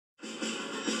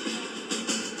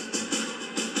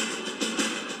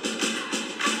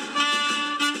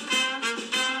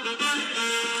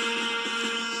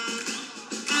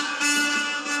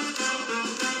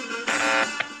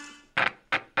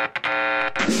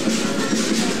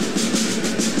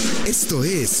Esto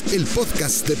es el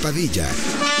podcast de Padilla,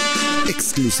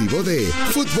 exclusivo de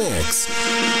Footbox.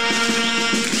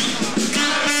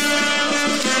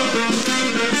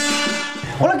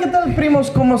 Hola, ¿qué tal, primos?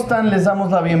 ¿Cómo están? Les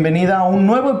damos la bienvenida a un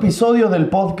nuevo episodio del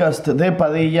podcast de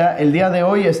Padilla. El día de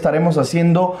hoy estaremos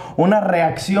haciendo una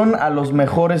reacción a los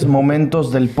mejores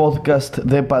momentos del podcast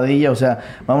de Padilla. O sea,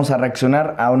 vamos a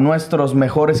reaccionar a nuestros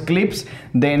mejores clips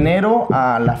de enero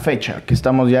a la fecha, que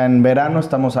estamos ya en verano,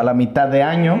 estamos a la mitad de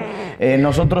año.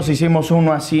 Nosotros hicimos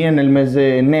uno así en el mes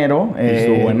de enero. Y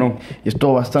estuvo bueno. Y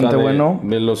estuvo bastante bueno.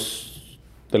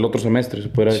 Del otro semestre, se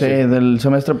podría decir. Sí, del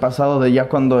semestre pasado, de ya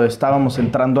cuando estábamos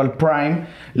entrando al Prime.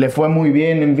 Le fue muy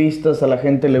bien en vistas, a la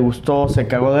gente le gustó, se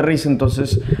cagó de risa.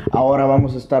 Entonces, ahora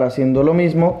vamos a estar haciendo lo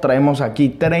mismo. Traemos aquí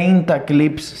 30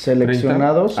 clips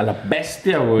seleccionados. 30. A la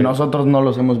bestia, güey. Nosotros no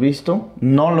los hemos visto.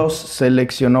 No los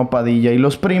seleccionó Padilla y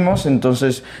los primos.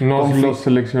 Entonces... ¿Nos los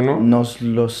seleccionó? Nos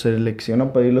los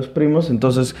seleccionó Padilla y los primos.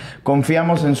 Entonces,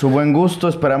 confiamos en su buen gusto.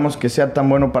 Esperamos que sea tan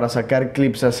bueno para sacar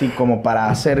clips así como para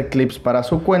hacer clips para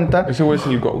su cuenta. Ese güey es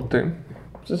el GOAT, ¿eh?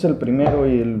 Pues es el primero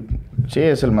y el... Sí,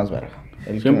 es el más verga.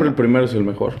 Siempre el primero es el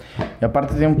mejor. Y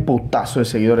aparte tiene un putazo de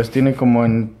seguidores. Tiene como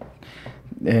en...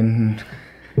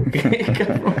 ¿Qué,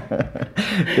 cabrón?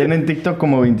 Tiene en TikTok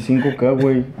como 25K,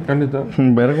 güey. ¿Qué neta?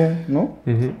 Un vergo, ¿no?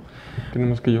 Tiene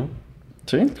más que yo.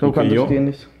 ¿Sí? ¿Tú cuántos yo?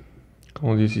 tienes?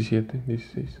 Como 17,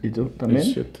 16. ¿Y tú también?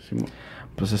 17, Simón.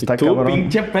 Pues está ¿Y tú, cabrón.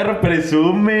 pinche perro,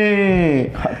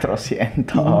 presume?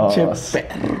 400. Pinche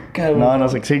perro, cabrón. No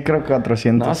sé. Sí, creo que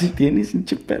 400. No, si tienes,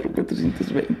 pinche perro,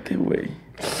 420, güey.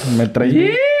 Me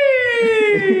traen...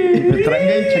 Me traen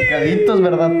bien checaditos,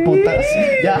 ¿verdad, putas?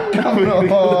 Ya, cabrón.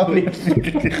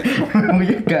 Me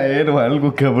voy a caer o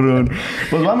algo, cabrón.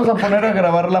 Pues vamos a poner a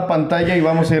grabar la pantalla y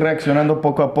vamos a ir reaccionando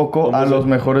poco a poco a los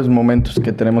mejores momentos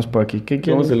que tenemos por aquí. ¿Qué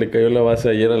 ¿Cómo quieres? se le cayó la base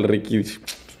ayer al Ricky? Dice,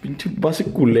 pinche base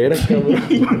culera, cabrón.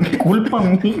 Culpa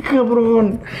mía,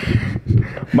 cabrón.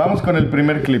 Vamos con el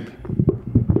primer clip.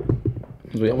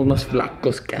 Nos veíamos más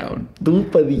flacos, cabrón. Tú,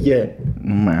 Padilla.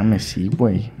 No mames, sí,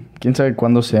 güey. ¿Quién sabe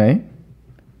cuándo sea,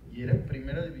 Y era en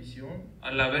primera división.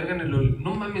 A la verga en el LOL.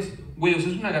 No mames, güey, o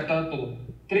sea, es una gatada todo.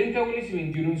 30 goles y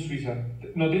 21 en Suiza.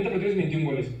 No, 30 partidos y 21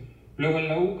 goles. Luego en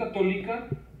la U Católica,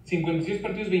 56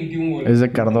 partidos, 21 goles. Es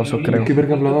de Cardoso, En el creo. Olímpico, ¿Qué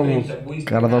verga hablábamos? 30, güey,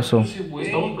 Cardoso. 14, güey.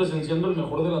 Estamos presenciando el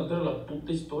mejor delantero de la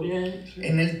puta historia, ¿eh?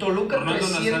 En el Toluca, Ronaldo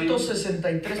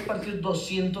 363 partidos,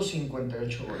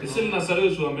 258 goles. Es el Nazario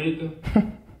de Sudamérica.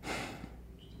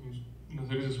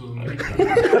 Nazario de Sudamérica.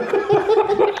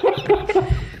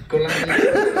 Con la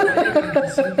selección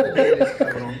 25 goles,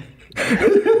 cabrón.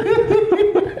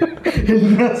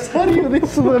 El Nazario de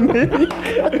Sudamérica.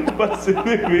 Pase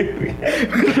de verga.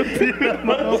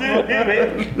 Pase de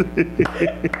verga.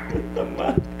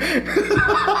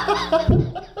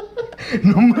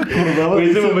 No me acordaba Güey,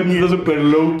 de ese eso. momento está súper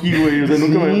low-key, güey. O sea,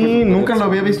 nunca me Sí, nunca lo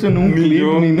había visto en un clip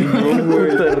ni nada.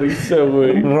 Puta risa,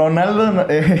 güey. Ronaldo,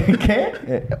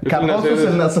 ¿qué? Cardoso es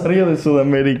el Nazario de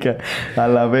Sudamérica. A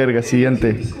la verga,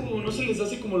 siguiente. Es como, no se les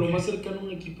hace como lo más cercano a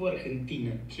un equipo de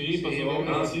Argentina. Sí, pasó,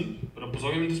 ¿verdad? sí. Pero pues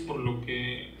obviamente es por lo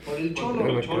que... Por el Cholo. Por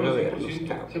el la Cholo, cara de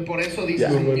 100%. Sí, por eso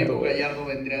dices un Diego Gallardo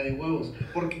vendría de huevos.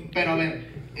 Pero a ver,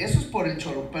 eso es por el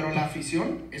Cholo, pero la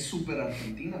afición es súper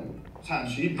argentina, güey. O sea,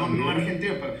 Sí, no también.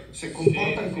 argentina, pero se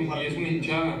comportan Sí, como sí, es una argentinos.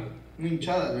 hinchada. Una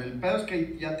hinchada, güey. El pedo es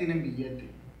que ya tienen billete.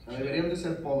 O sea, deberían de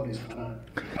ser pobres para...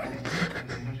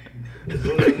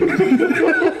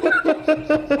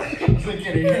 Se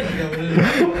querían,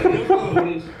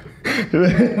 cabrón.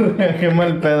 Qué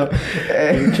mal pedo.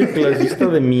 Pinche clasista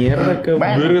de mierda, cabrón.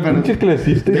 Bueno, Verga, pero- pinche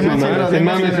clasista. Démaselo, Sin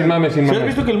mames, sin mames, sin ¿Sí has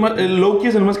mames. visto que el Loki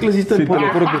es el más clasista Sí, del te lo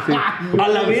pueblo? juro que sí. A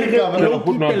la verga, Te lo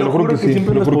Loki, no, te lo juro que sí, siempre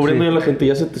te lo andas juro que cubriendo sí. ya la gente,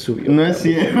 ya se te subió. No es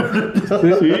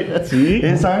cierto. Sí.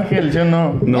 Es Ángel, yo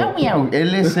no. No. Miau, miau.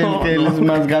 Él es el que él es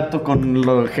más gato con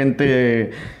la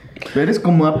gente. Eres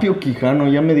como Apio Quijano,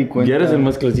 ya me di cuenta. Ya eres el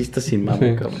más clasista sin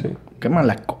mame, Sí, cabrón. sí. Qué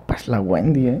mala copa es la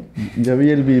Wendy, Ya vi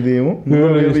el video. No No lo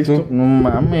lo he había visto. visto. No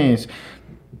mames.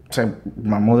 Se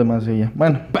mamó de más ella.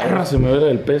 Bueno, Perra, se me ve la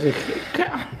del PSG.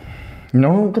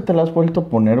 no, nunca te la has vuelto a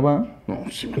poner, ¿va? No,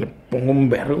 si me le pongo un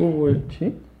vergo, güey.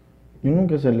 Sí. Yo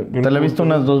nunca se le... Yo Te la he no visto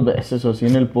puedo. unas 2 veces o así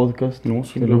en el podcast. No,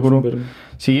 sí, te me lo gusta juro. un vergo.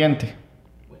 Siguiente.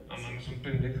 No mames, son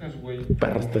pendejas, güey.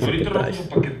 Perras, te sé Doritos que rojos traes.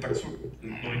 o paquetaxo.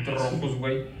 Doritos rojos,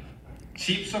 güey.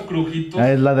 Chips o crujitos.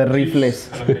 Ah, es la de Chips rifles.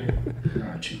 a la verga.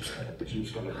 Ah, chips, cállate,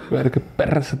 chips, cállate. Verga, qué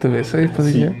perra se te ve esa,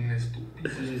 Padilla. Un estúpido.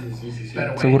 Sí. Pero,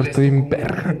 güey, Seguro les estoy bien tocó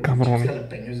verga, un cabrón.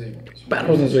 jalapeños de-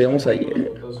 Perros nos veíamos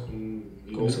ayer.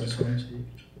 Con sazón, sí.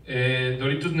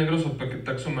 Doritos negros o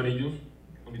paquetaxo amarillos.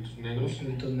 Doritos negros.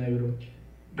 Doritos negros.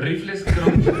 Rifles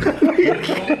crunch.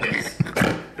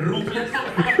 Rufles.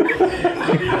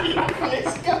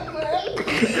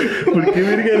 ¿Por qué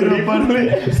verga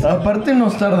rifle? Aparte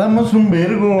nos tardamos un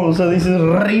vergo. O sea, dices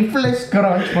rifles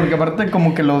crunch. Porque aparte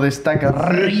como que lo destacas.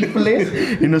 Rifles.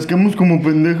 Y nos quedamos como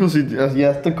pendejos. Y ya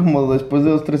hasta como después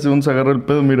de 2-3 segundos agarra el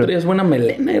pedo. Mira. Traías buena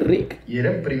melena, Rick. Y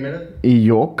era en primera. Y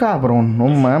yo, cabrón. No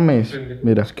mames.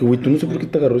 Mira. Es que, güey, tú no sé por qué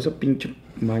te agarró esa pinche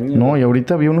maña. No, y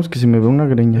ahorita vi unos que se me ve una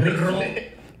greña.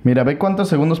 Mira, ve cuántos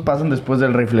segundos pasan después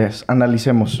del rifle.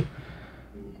 Analicemos.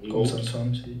 Con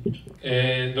Sansón, sí.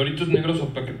 Doritos negros o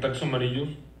paquetaxos amarillos.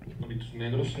 Doritos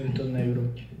negros. Doritos negro.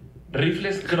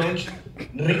 Rifles crunch.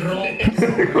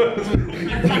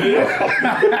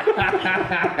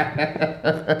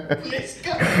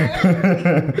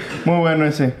 Muy bueno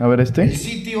ese. A ver, El este.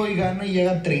 City hoy gana y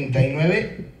llega a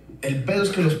 39. El pedo es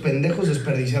que los pendejos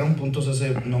desperdiciaron puntos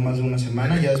hace no más de una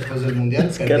semana, ya después del mundial.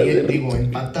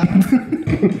 Empataron.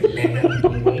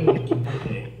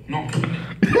 No.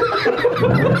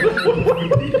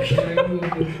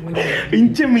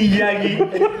 Pinche Miyagi.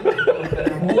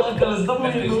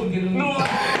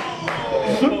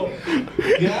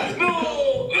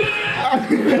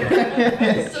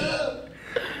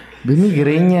 Ve mi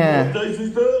greña.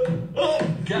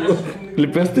 Le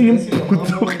pegaste bien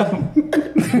puto.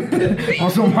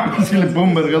 Oso mames, si le pongo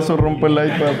un vergazo rompe el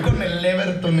iPad. Con el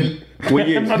Everton,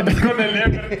 Güey,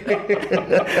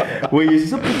 güey,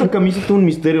 esa puta camisa es todo un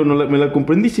misterio. No me la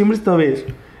compré en diciembre esta vez.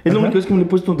 Es la única vez que me la he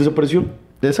puesto. Desapareció.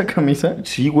 ¿De esa camisa?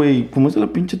 Sí, güey. Como es de la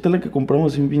pinche tela que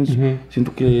compramos así bien.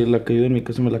 Siento que la caída en mi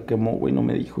casa me la quemó, güey. No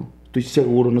me dijo. Estoy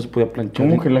seguro, no se podía planchar.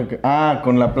 ¿Cómo que la... Ah,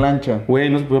 con la plancha. Güey,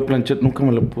 no se podía planchar. Nunca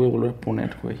me la pude volver a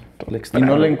poner, güey. ¿Y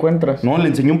no la encuentras? No, le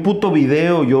enseñé un puto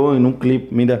video yo en un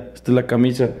clip. Mira, esta es la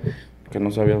camisa. Que no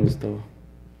sabía dónde estaba.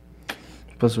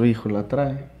 Pues su hijo la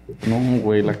trae. No,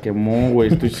 güey, la quemó,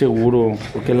 güey. Estoy seguro.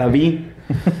 Porque la vi.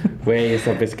 Güey,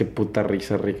 esa vez qué puta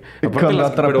risa, Rick. Cuando pero ve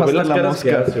atrapaste las la caras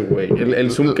que mosca. hace, güey. El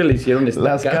zoom que le hicieron está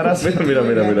Las acá. caras. Mira.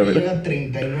 Llega a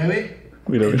 39.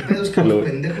 Mira. El pedo es que los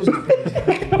pendejos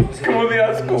desperdiciaron. Como de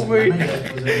asco, güey. Ya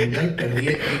después del mundial perdí,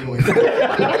 digo,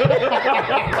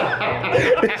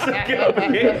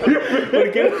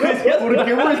 ¿Por qué no decías ¿Por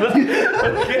qué nada? ¿Por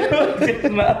qué no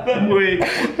decías nada, güey? Qué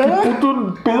puto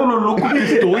pedo lo loco que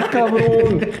estoy,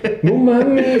 cabrón. No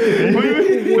mames. No,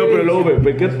 pero luego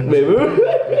ve que me el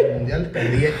mundial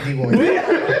perdí, digo, estoy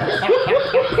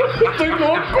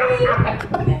loco.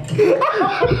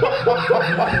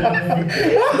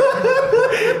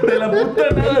 De la puta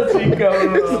nada así,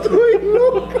 cabrón. Estoy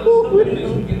loco, güey.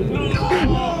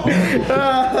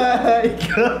 Ay,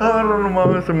 cabrón, no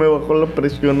mames, se me bajó la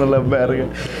presión a la verga.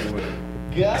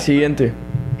 Siguiente.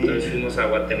 Entonces fuimos a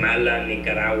Guatemala,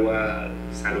 Nicaragua,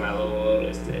 Salvador,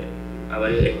 a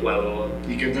Ecuador.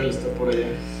 ¿Y qué tal está por allá?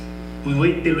 Pues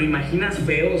güey, te lo imaginas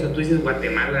feo, o sea, tú dices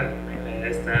Guatemala,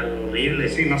 está horrible.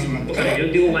 Sí, no se me O sea, yo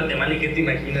digo Guatemala y ¿qué te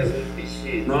imaginas?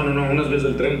 No, unas veces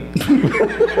el tren.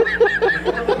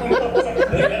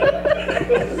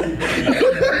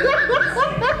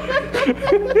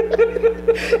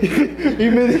 Y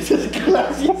me dices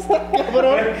clasista,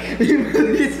 cabrón. Y me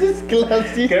dices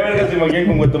clasista. ¿Qué verga te imaginas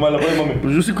con Guatemala, güey, mami?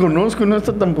 Pues yo sí conozco, no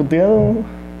está tan puteado.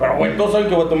 Pero, güey, todos saben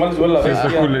que Guatemala se ve la Está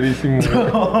bestia. culerísimo,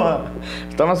 güey.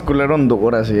 Está más culero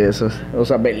Honduras y eso. O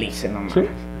sea, Belice, no mames. ¿Sí?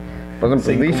 Pues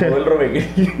Se dice. incomodó el Robegui.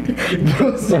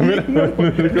 Mira,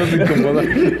 cómo se incomoda.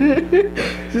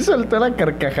 Sí soltó la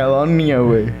carcajadonia,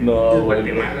 güey. No, güey.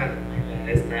 Guatemala,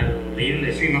 está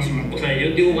horrible. Sí, no se me O sea,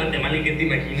 yo digo Guatemala y ¿qué te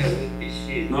imaginas?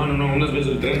 No, unas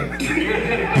veces el tren.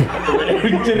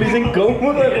 Pinche risa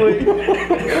incómoda, güey.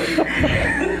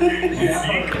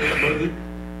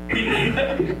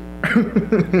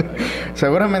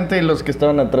 Seguramente los que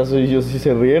estaban atrás de ellos sí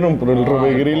se rieron, pero el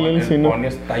Robegril él sí no. Pone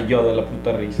estalló de la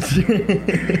puta risa.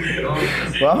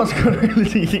 Vamos con el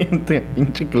siguiente,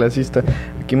 pinche clasista.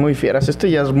 Aquí muy fieras. Este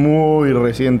ya es muy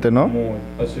reciente, ¿no? Muy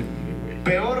así, güey.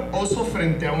 Peor oso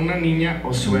frente a una niña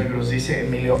o suegros, dice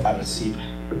Emilio Arciba.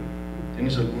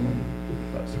 ¿Tienes alguno?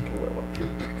 Así que huevo.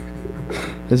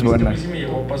 Es buena. A mí sí me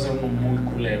llegó a pasar uno muy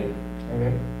culero. A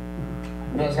ver.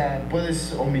 O sea,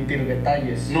 puedes omitir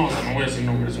detalles. No, o sea, no voy a decir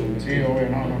nombres obvio. Sí, obvio,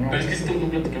 no. Pero es que sí tengo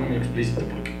que platicar muy explícito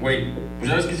porque, güey, pues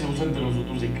ya ves que se usa entre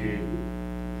nosotros de que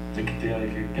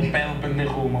 ¿qué pedo,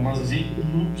 pendejo, mamás así?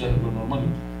 O sea, lo normal.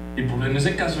 Y pues en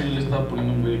ese caso yo le estaba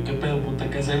poniendo un güey, ¿qué pedo, puta,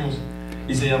 qué hacemos?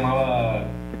 Y se llamaba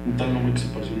un tal nombre que se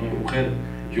pareció a una mujer.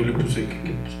 Yo le puse,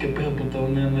 ¿qué pedo, puta,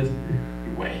 dónde andas?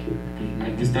 Y güey,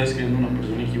 pues me estaba escribiendo una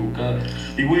persona equivocada.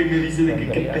 Y güey, me dice de que,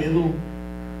 ¿qué pedo?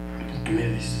 Pues, ¿qué me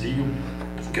dices? Y yo,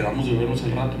 pues quedamos de vernos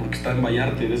al rato porque está en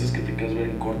Vallarta y de esas que te quedas ver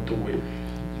en corto, güey.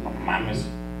 No mames.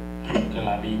 Que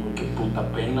la vi, güey, qué puta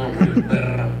pena, güey,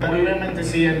 perra. Pero obviamente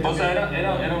sí. O sea,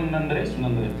 era un Andrés.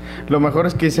 Lo mejor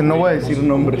es que dice, no voy a decir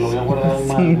nombres. Lo había guardado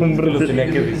mal. Sin nombres. Lo tenía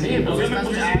que decir. Sí, Pues pues yo me estás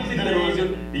puse ya, signos de interrogación.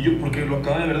 Y yo, porque lo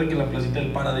acabo de ver de que en la placita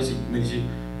del Paradise me dice,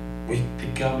 güey,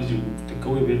 ¿de qué hablas? Y yo, te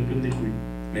acabo de ver, pendejo.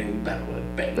 Y me dio un perro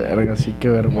de pena. Verga, sí, qué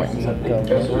vergüenza, cabrón.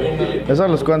 ¿Eso a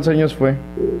los cuántos años fue?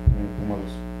 Como a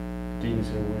los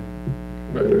 15, güey.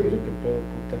 Verga, qué pedo,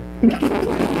 puta.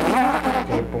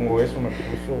 ¿Qué le pongo eso? Me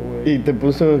puso, güey. ¿Y te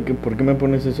puso, por qué me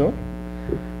pones eso?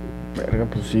 Verga,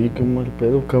 pues sí, qué mal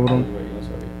pedo, cabrón.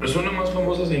 Personas más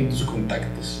famosas en tus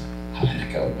contactos. A ver,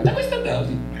 cabrón. ¿Te cuesta nada?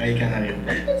 Ahí canario.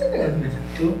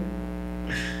 ¿Tú?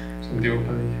 Santiago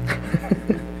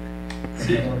Padilla.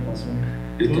 Sí. ¿Qué pasó?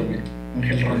 Yo también.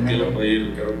 Ángel Romero. Santiago Padilla,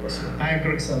 ¿qué pasó? Ah, yo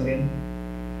creo que también.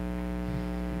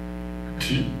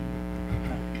 Sí.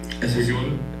 ¿Eso es igual?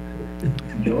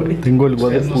 Yo Tengo el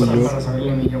WhatsApp de Ustedes no están Puyol. para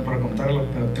saberlo ni yo para contarlo,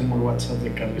 pero tengo el WhatsApp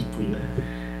de Carlos Puyol.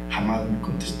 Jamás me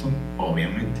contestó,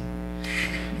 obviamente.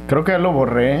 Creo que ya lo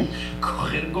borré.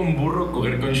 Coger con burro,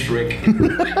 coger con Shrek.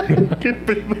 ¿Qué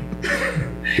pedo?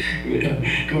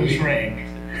 Con Shrek.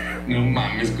 No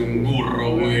mames, con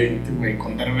burro, güey. Güey,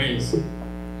 con Derbez.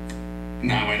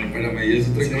 Nah, bueno, espérame, ya es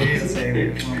otra cosa.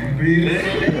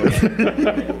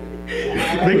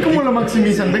 Ve cómo lo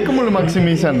maximizan, ve cómo lo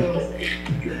maximizan.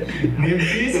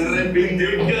 Se arrepintió,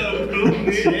 cabrón.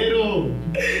 Cero.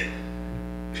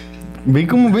 Ve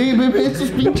cómo, ve esos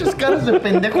pinches caras de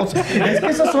pendejos. Es que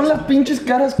esas son las pinches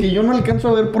caras que yo no alcanzo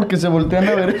a ver porque se voltean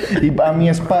a ver y a mi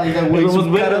espalda, güey,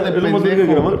 su cara de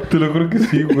pendejo. Te lo juro que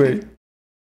sí, güey.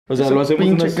 O sea, Esa lo hacemos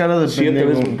pinche unas cara de 7 pendejo.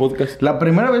 veces en podcast. La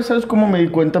primera vez, ¿sabes cómo me di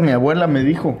cuenta? Mi abuela me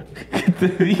dijo. ¿Qué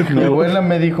te dijo? Mi abuela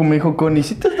me dijo, Connie,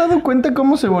 ¿sí te has dado cuenta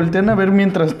cómo se voltean a ver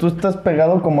mientras tú estás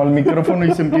pegado como al micrófono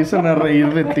y se empiezan a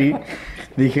reír de ti?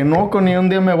 Dije, no, Connie, un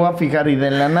día me voy a fijar. Y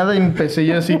de la nada empecé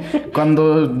yo así.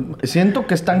 Cuando siento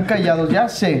que están callados, ya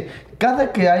sé.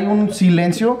 Cada que hay un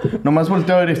silencio, nomás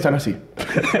volteo a ver y están así.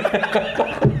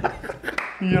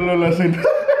 Y yo lo hacen.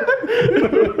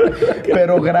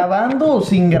 Pero grabando o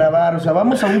sin grabar. O sea,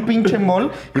 vamos a un pinche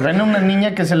mall y ven a una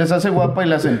niña que se les hace guapa y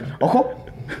le hacen, ¡ojo!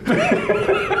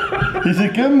 Y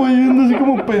se quedan moviendo así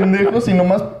como pendejos y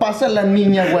nomás pasa la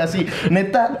niña, güey, así.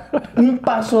 Neta, un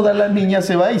paso da la niña,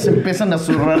 se va y se empiezan a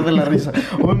zurrar de la risa.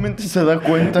 Obviamente se da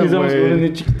cuenta, Y somos güey.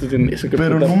 jóvenes chiquitos en eso. Qué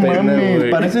Pero puta no pena, mames,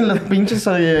 güey. parecen las pinches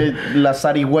las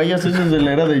zarigüeyas esas de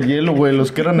la era de hielo, güey.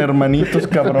 Los que eran hermanitos,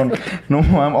 cabrón. No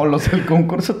mames. O los del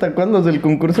concurso, ¿te acuerdas? Los del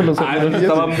concurso, los Ah, hermanos.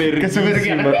 estaban Que se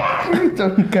verguían.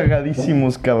 Estaban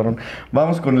cagadísimos, cabrón.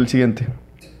 Vamos con el siguiente.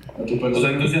 O sea,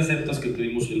 entonces aceptas que te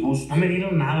dimos el bus. No me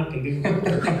dieron nada, pendejo.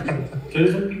 Tú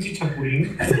eres un pinche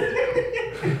chapulín.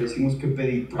 Decimos que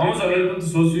pedito. Vamos a hablar con tu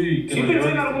socio y que Sí pensé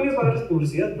en algún día darles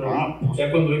publicidad, pero o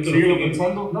sea, cuando ve que ¿Síguelo lo sigue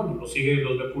pensando? no, lo sigue y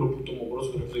los ve puro puto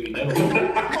mugroso que no trae dinero.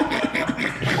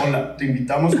 Hola, te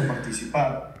invitamos a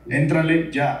participar. Éntrale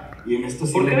ya. Y en esto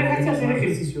sí ¿Por qué le dejaste metemos hacer más.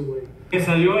 ejercicio, güey? Que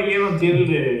salió ayer o antier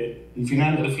El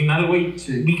final. el final, güey.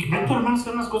 Sí. Vi que ve a tu hermano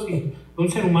hacer unas cosas y dije, un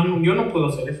ser humano, yo no puedo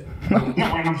hacer eso. No,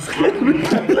 bueno, pues claro.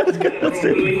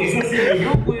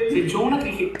 Se echó una que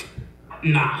dije,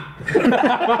 nah.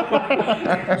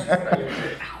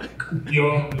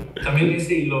 Yo también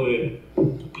ese hilo de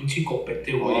tu pinche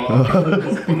copete, güey.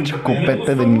 Pinche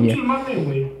copete de Me gustó niña. mucho el mame,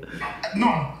 güey.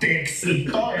 No, te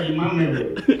excitó el mame,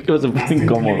 güey. Que se puso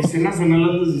incómodo. En nacional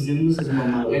andas diciendo esas En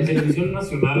mamadas. televisión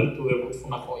nacional tu debut fue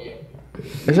una joya.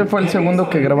 Ese fue el segundo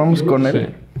que grabamos con él.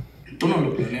 Tú no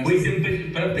lo planeas. Güey,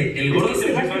 espérate, el gordo se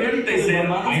empezó a enaltecer.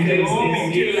 Ay, Se no, empezó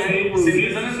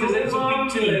a enaltecer su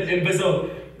pinche live. Empezó.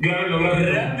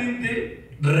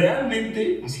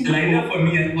 Realmente, la idea fue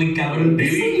mía, güey, cabrón. Te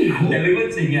lo iba a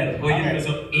enseñar. Oye, A ver.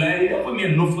 empezó. La idea fue mía,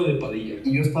 no fue de Padilla.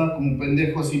 Y yo estaba como un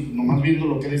pendejo así, pues, nomás viendo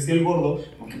lo que decía el gordo,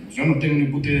 porque pues yo no tengo ni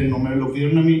puta idea, no me lo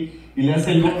pidieron a mí, y le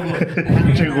hace el gordo.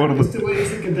 Pinche gordo. Este güey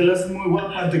dice que te la hace muy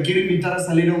guapa, te quiere invitar a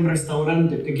salir a un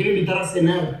restaurante, te quiere invitar a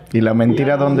cenar. ¿Y la mentira Y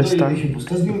ya, dónde y está? le dije, pues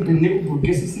estás bien pendejo, ¿por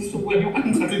qué haces eso, güey? Yo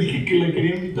cuando te dije que la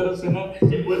quería invitar a cenar,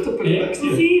 he puesto Pues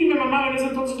sí, me mamaba en ese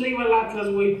entonces le iba al Atlas,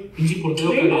 güey. Pinche portero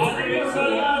que no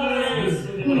mames,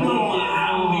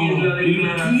 la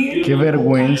declaración. Qué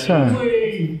vergüenza.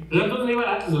 El Atlas le iba al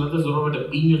Atlas, el Atlas de Robert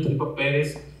Piño, Tripa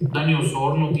Pérez, Dani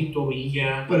Osorno, Tito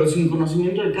Villa. Pero sin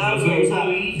conocimiento de causa, Sí, o sea,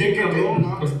 sí, de que te... cabrón.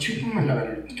 No, pues chúpame la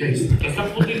verga, ¿qué hice? Esta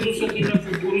puta industria tiene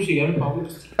futuro y se llama Pablo.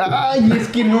 Ay, es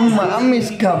que no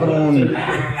mames, cabrón.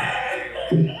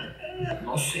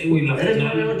 No sé, güey, la Eres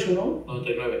final. 9-8, ¿no?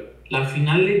 99. La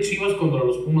final de Chivas contra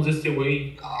los Pumas de este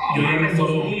güey. Yo ya me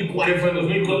acuerdo. ¿Qué fue,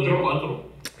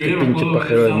 2004? Yo ya me Pinche acuerdo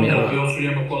pajero de haber estado mierda. nervioso,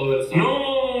 ya me acuerdo haber estado.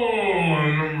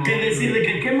 No. Que decir de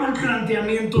que qué mal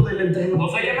planteamiento del entrenador. O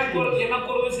sea, ya me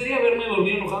acuerdo ese día haberme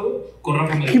dormido enojado con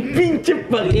Rafa Qué Márquez. pinche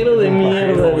pajero de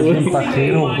mierda, güey. Un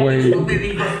pajero, güey. No te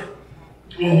digo.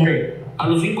 Ok, a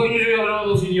los 5 años yo ya hablaba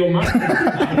 2 idiomas.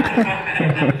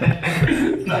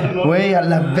 Güey, a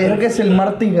la verga es el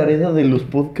Marta Gareda de los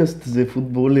podcasts de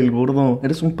fútbol, el gordo.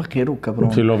 Eres un pajero,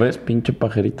 cabrón. Si lo ves, pinche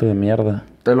pajerito de mierda.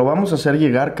 Te lo vamos a hacer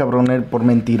llegar, cabrón, por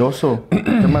mentiroso.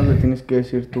 ¿Qué más le tienes que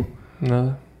decir tú?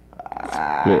 Nada.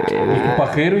 Un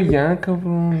pajero y ya,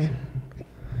 cabrón.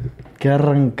 Qué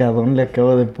arrancadón le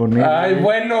acabo de poner. Ay,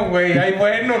 bueno, güey. Ay,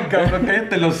 bueno, cabrón.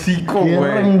 Cállate el hocico, ¡Qué güey.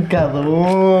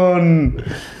 arrancadón!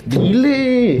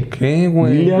 ¡Dile! ¿Qué,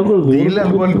 güey? Dile algo al gordo. Dile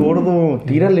algo al gordo.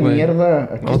 Tírale Güey. mierda.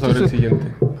 Aquí Vamos a ver el estás- siguiente.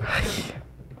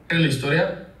 En la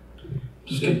historia,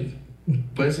 pues que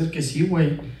puede ser que sí,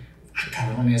 güey. Ah,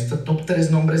 cabrón, y está top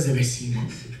 3 nombres de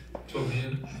vecinos.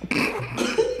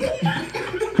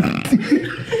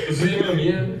 Eso lleva la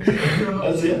mía.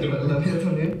 ¿Ah, sí? ¿La mía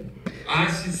también? Ah,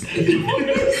 sí.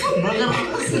 No le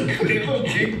vas a creer,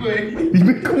 ¿qué, güey?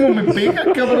 Dime cómo me pega,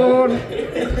 cabrón.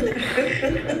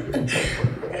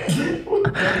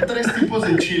 Hay 3 tipos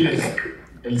de chiles.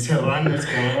 El serrano es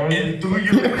cabrón. El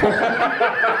tuyo.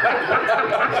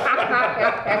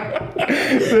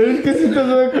 Pero es que si te has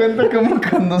dado cuenta como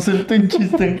cuando suelta un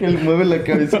chiste Ángel mueve la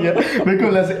cabecilla. Ve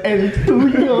cómo le hace el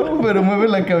tuyo, pero mueve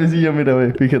la cabecilla, mira,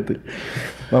 ve, fíjate.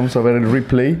 Vamos a ver el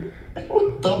replay.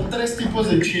 Top 3 tipos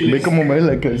de chiles. Ve cómo mueve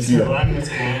la El cabecilla. serrano es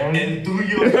cabrón. El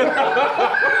tuyo.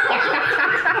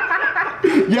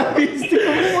 ¿Ya viste?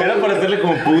 Era para hacerle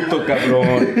como puto,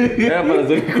 cabrón. Era para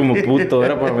hacerle como puto.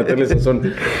 Era para meterle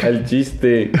sazón al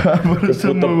chiste. Por Qué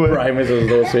eso puto muy bueno. prime esos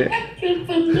dos,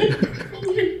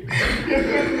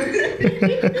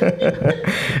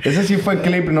 Ese sí fue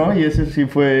clip, ¿no? Y ese sí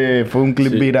fue un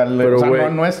clip Sí, viral. pero, o sea, güey, no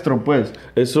nuestro, pues.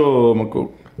 Eso me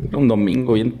acuerdo. Era un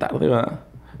domingo, bien tarde, va.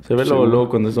 Se ve luego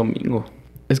cuando es domingo.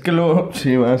 Es que luego,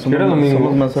 sí, va, Era domingo.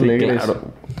 somos más Sí, alegres. claro.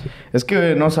 Es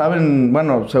que no saben,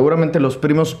 bueno, seguramente los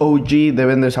primos OG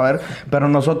deben de saber, pero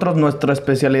nosotros, nuestra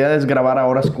especialidad es grabar a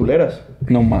horas culeras.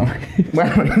 No mames.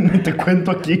 Bueno, te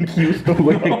cuento aquí en Houston,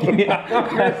 güey. Aquí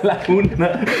A la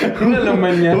una de la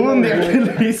mañana. hubo un día que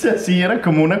le hice así, era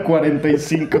como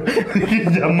 1:45. Dije,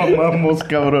 ya mamamos,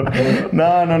 cabrón.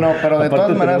 No, pero de Aparte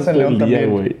todas maneras tenemos en León todo el día, también.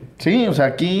 güey. Sí, o sea,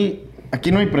 aquí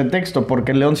no hay pretexto,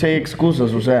 porque en León sí hay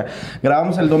excusas. O sea,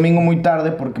 grabamos el domingo muy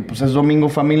tarde porque pues es domingo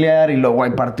familiar y luego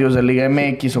hay partidos de Liga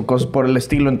MX o cosas por el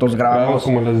estilo, entonces Grabamos grabamos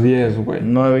como a las 10, güey.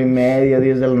 9:30,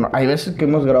 10 de la noche. Hay veces que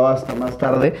hemos grabado hasta más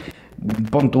tarde,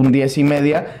 ponte un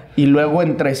 10:30, y luego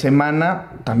entre semana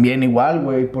también igual,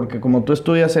 güey, porque como tú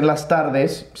estudias en las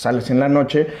tardes, sales en la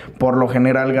noche, por lo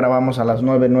general grabamos a las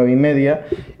 9:30,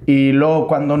 y luego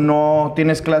cuando no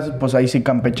tienes clases, pues ahí sí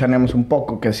campechaneamos un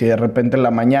poco, que si de repente en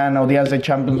la mañana o días de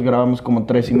Champions grabamos como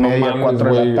 3:30, 4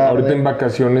 de güey. la tarde. Ahorita en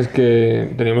vacaciones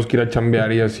que teníamos que ir a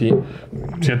chambear y así,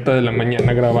 7 de la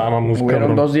mañana grabábamos, Hubieron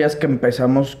cabrón. 2 días que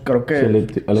empezamos, creo que...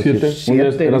 Excelente. A las Siete. 7. Un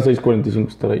día 7. era 6:45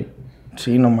 estar ahí.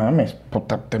 Sí, no mames,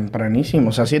 puta, tempranísimo.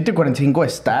 O sea, 7:45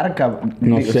 estar, cabrón.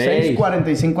 No, Digo, 6.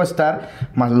 6:45 estar,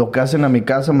 más lo que hacen a mi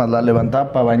casa, más la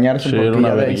levantada para bañarse, Sí, era porque una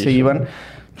ya de ahí vergüenza. se iban.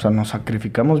 O sea, nos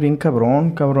sacrificamos bien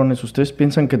cabrones. Ustedes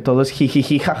piensan que todo es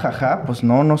jijiji, jajaja. Pues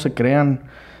no se crean.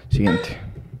 Siguiente.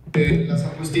 Las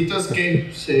apuestitas que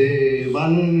se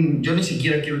van. Yo ni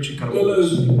siquiera quiero checar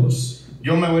juegos.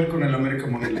 Yo me voy a ir con el América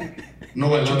Monterrey. No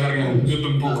voy a checar juegos. Yo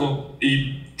tampoco.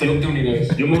 Y tengo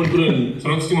unidades. Yo me voy con el.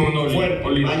 Solo que estoy mamando Fuerte.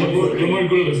 Oli. Vaya, Yo me voy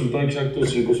con el resultado exacto de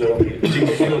 5-0.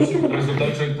 5-0. El resultado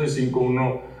exacto de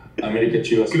 5-1. América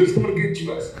Chivas. ¿Crees que marque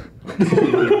Chivas?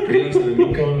 Ríanse de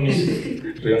mí, cabrones.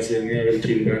 Ríanse de mí a ver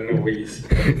quién gana, güeyes.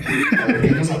 A ver,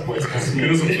 ¿qué nos apuestas? ¿Qué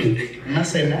nos apuestan? ¿Una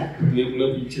cena?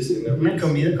 Una pinche cena. ¿Una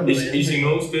comida con Y si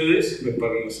no, ustedes me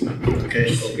pagan la cena. Ok.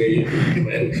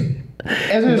 Bueno.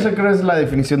 Eso yo sé, creo es la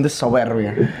definición de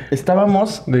soberbia.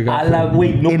 Estábamos De A la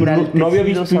güey, no, pero no había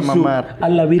visto enaltecidos a eso. mamar. A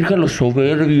la virga los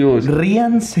soberbios.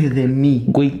 Ríanse de mí.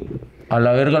 Güey, a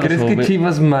la verga los ¿Crees que soberbios.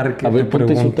 Chivas marque? A ver, Te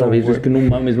ponte eso pregunto, otra vez. güey. Es que no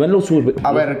mames. Van los soberbios.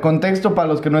 A ver, contexto para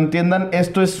los que no entiendan.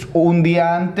 Esto es un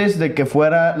día antes de que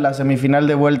fuera la semifinal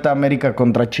de vuelta América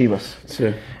contra Chivas. Sí.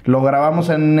 Lo grabamos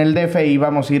en el DF e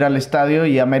íbamos a ir al estadio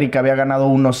y América había ganado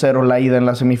 1-0 la ida en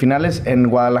las semifinales en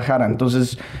Guadalajara.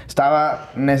 Entonces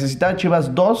necesitaba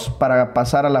Chivas 2 para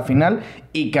pasar a la final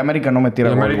y que América no metiera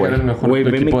Y gol, América era el güey. mejor Güey,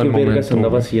 veme equipo qué del vergas momento. andaba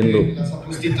güey. haciendo. Las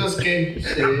apuestitas que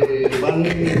se van.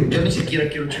 Yo ni siquiera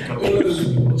quiero checar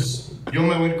juegos. Yo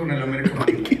me voy a ir con el América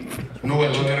Monterrey. No voy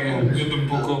a checar juegos. Yo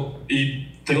tampoco. Y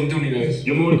tengo unidades.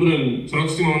 Yo me voy con el. Solo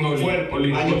que estoy mamando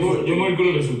Oli. Vaya, Yo me voy con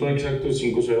el resultado exacto de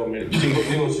 5-0 América.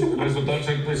 El resultado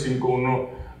exacto de 5-1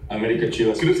 América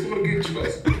Chivas. ¿Crees que marque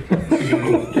Chivas?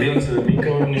 Ríanse de mí,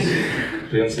 cabrones.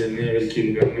 Ríanse de mí, a ver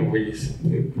quién gana, güeyes.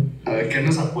 A ver, ¿qué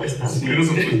nos apuestas? ¿Qué nos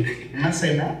apuestas? ¿Una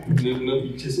cena? Una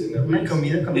pinche cena. ¿Una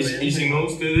comida con Y si no,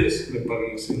 ustedes me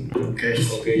pagan la cena.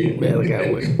 Ok. Verga,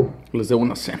 güey. Les debo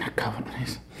una cena,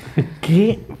 cabrones.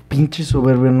 Qué pinche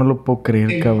soberbio, no lo puedo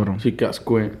creer, cabrón. Sí, qué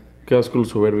asco, güey. Qué asco los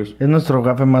soberbios. Es nuestro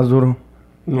gafe más duro.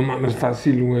 No mames,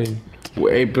 fácil, güey.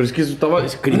 Güey, pero es que eso estaba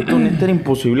escrito, neta, era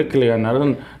imposible que le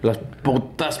ganaran las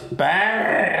putas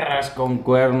perras con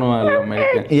cuerno a la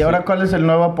América. ¿Y ahora cuál es el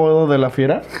nuevo apodo de la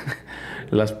fiera?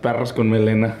 Las perras con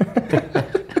melena.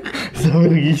 Está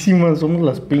verguísima, somos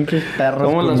las pinches perras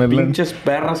Somos con las melena. pinches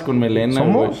perras con melena,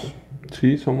 güey. ¿Somos?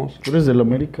 Sí, somos. Tú eres de la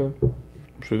América.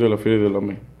 Soy de la Feria de la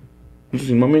AME. No sé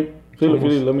si mami. Soy de la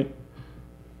Feria de la AME.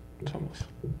 Somos.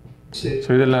 Sí.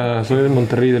 Soy de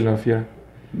Monterrey, de la Fiera.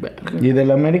 ¿Y de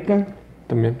la América?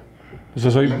 También. O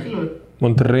sea, soy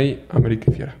Monterrey, América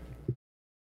y Fiera.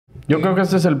 Yo creo que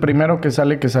este es el primero que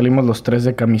sale que salimos los tres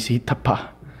de camisita,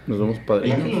 pa. Nos vemos Ya padre.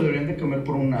 que lo deberían de comer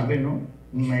por un ave, ¿no?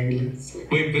 Un águila.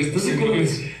 Güey, pero ¿estás seguro que...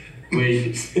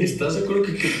 Güey, ¿estás seguro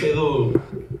que qué pedo...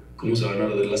 ¿Cómo se van a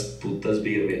arder las putas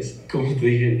birrias? ¿Cómo te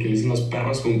dije que le dicen las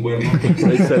perras con cuernos?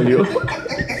 Ahí salió.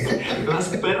 Las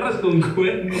perras con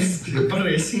cuernos. Me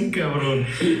parecen, cabrón.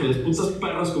 Las putas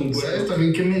perras con ¿Sabes cuernos.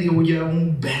 también que me dio ya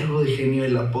un verbo de genio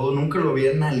el apodo? Nunca lo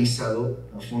había analizado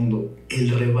a fondo. El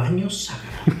rebaño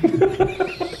sagrado.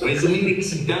 Güey, son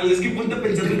inexcitables. Es que ponte a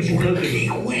pensar en ¿Qué,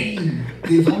 güey?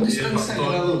 ¿De dónde El están pastor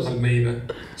sagrados? Almeida.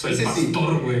 O sea, el Ese sí.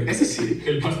 pastor, güey. Ese sí.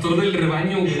 El pastor del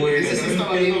rebaño, güey. Ese sí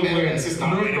estaba bien, verga. Ese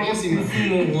estaba No, verguísimo.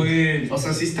 no, güey. O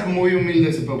sea, sí está muy humilde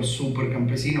ese pero súper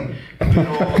campesino. Pero...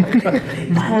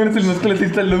 Eres el más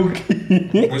clasista, Loki.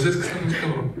 Pues es que está muy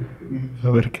cabrón. A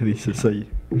ver qué dices ahí.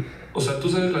 O sea, tú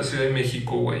sabes la Ciudad de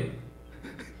México, güey.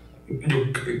 Yo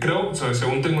creo, o sea,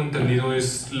 según tengo entendido,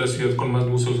 es la ciudad con más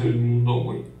museos en el mundo,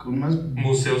 güey. Con más...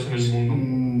 Museos en el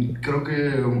mundo. Creo que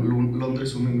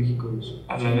Londres, uno en México.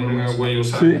 A la verga, güey, o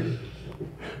sea. Sí.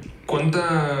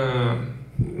 ¿Cuánta.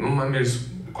 No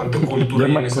mames, cuánta cultura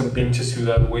hay en esa pinche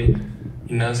ciudad, güey?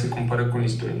 Y nada se compara con la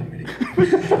historia en América.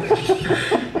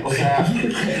 O sea, yo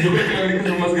creo que la América es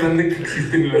lo más grande que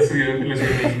existe en la ciudad de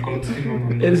México. No estoy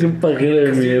mamando. Eres un pajero de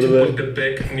Castillo mierda.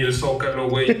 Chapultepec, ni el Zócalo,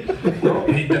 güey. No,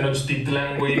 ni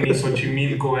Tenochtitlán, güey, ni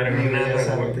Xochimilco, verga, ni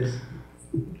nada, güey.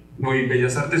 Güey,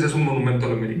 Bellas Artes es un monumento a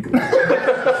la América.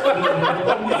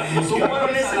 Tú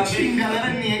mueves esa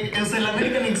chingadera ni... O sea, la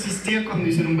América no existía cuando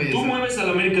hicieron Bellas Tú Artes. mueves a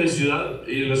la América de ciudad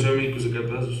y la Ciudad de México se queda a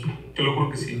pedazos. Te lo juro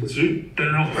que sí. ¿Sí? Te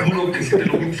lo juro que sí, te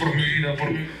lo juro por mi vida,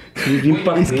 por mi...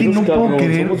 Es que no puedo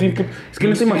creer. Es que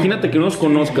no te imagínate que no nos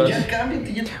conozcas. Ya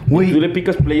cámbiate, ya... Tú Güey, le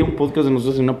picas play a un podcast de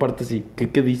nosotros en una parte así.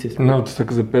 ¿Qué dices? No, te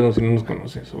sacas de pedo si no nos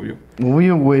conoces, obvio.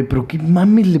 obvio, güey, pero qué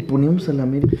mames le poníamos a la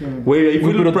América. Güey, ahí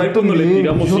fue Güey, el pero Pride tú cuando le también.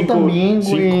 tiramos Yo también,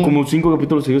 güey. como 5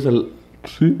 capítulos seguidos al...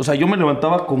 Sí. O sea, yo me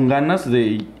levantaba con ganas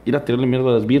de ir a tirarle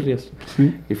mierda a las birrias.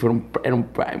 Sí. Y era un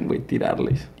prime, güey,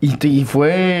 tirarles. Y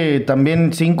fue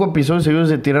también 5 episodios seguidos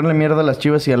de tirarle mierda a las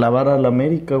Chivas y alabar a la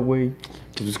América, güey.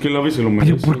 Pues es que el ave se lo Pero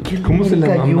merece. ¿por qué ¿Cómo se la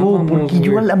América yo? mamábamos, ¿Por qué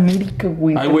yo a güey? la América,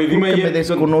 güey? Ay, güey, dime que ayer... me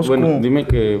desconozco. Bueno, dime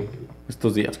que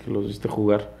estos días que los viste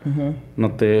jugar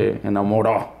no te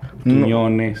enamoró. No.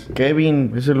 Quiñones.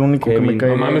 Kevin, es el único que me Kevin, cae.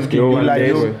 no mames, que Diego Y la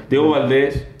Valdés. Ju- Diego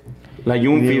Valdés. La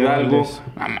Jun Diego Fidalgo. Valdés.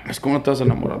 Ah, mames, ¿cómo no te vas a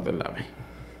enamorar del ave?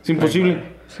 Es imposible.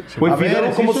 A Güey, ver, Fidalgo,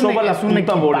 sí ¿cómo es un- soba la es un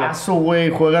puta bola? equipazo, güey.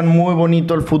 Juegan muy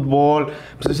bonito el fútbol.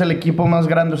 Pues es el equipo más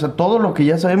grande. O sea, todo lo que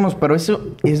ya sabemos. Pero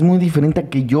eso es muy diferente a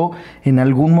que yo en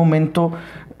algún momento...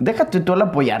 Déjate tú al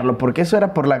apoyarlo. Porque eso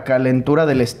era por la calentura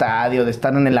del estadio. De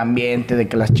estar en el ambiente. De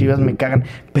que las Chivas me cagan.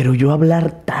 Pero yo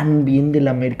hablar tan bien del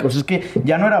América. O sea, es que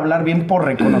ya no era hablar bien por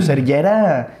reconocer. Ya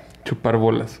era... Chupar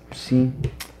bolas. Sí.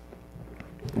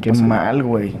 Qué mal,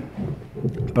 güey.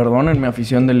 Perdónenme,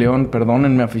 afición de León.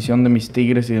 Perdónenme, afición de mis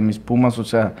Tigres y de mis Pumas. O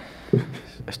sea,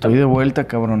 estoy de vuelta,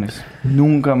 cabrones.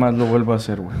 Nunca más lo vuelvo a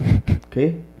hacer, güey.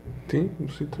 ¿Qué? Sí,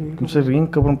 sí, también. No se ríen,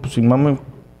 cabrón. Pues si mame,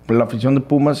 la afición de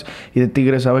Pumas y de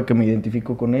Tigres sabe que me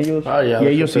identifico con ellos. Ah, ya, y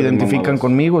ellos se déjate de identifican mamadas.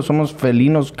 conmigo. Somos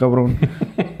felinos, cabrón.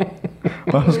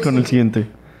 Vamos con el siguiente.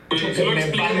 Solo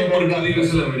explícame por qué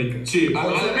odias a la América. Sí, a la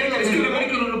América, es que la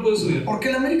América no lo puedes odiar. Porque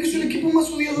el América es el equipo más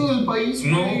odiado del país,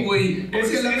 No, güey. Porque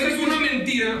Esa la es América una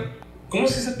mentira. ¿Cómo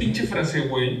es esa pinche frase,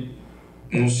 güey?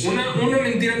 No sé. Una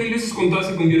mentira 1000 veces contada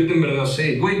se convierte en verdad.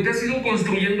 Sí. Güey, te has ido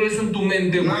construyendo eso en tu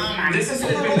mente, güey. No, Ese es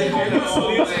el no, pendejo no, más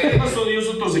odioso. güey. Es más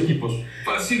odioso otros equipos.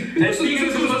 Fácil. El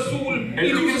Tigres es más azul.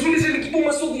 El Cruz Azul es el equipo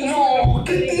más odioso. No,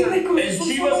 ¿qué tiene con El eso?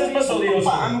 Chivas es más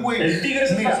odioso. Güey. El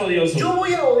Tigres es más odioso. Yo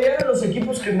voy a odiar a los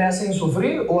equipos que me hacen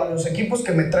sufrir o a los equipos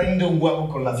que me traen de un huevo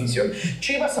con la afición.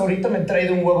 Chivas ahorita me trae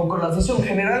de un huevo con la afición.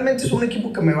 Generalmente es un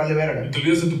equipo que me vale verga. ¿Te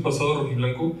olvidas de tu pasado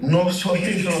rojiblanco? No soy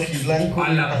rojiblanco. A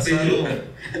la pasado.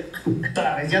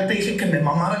 Otra vez, ya te dije que me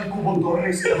mamaba el Cubo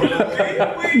Torres. Es lo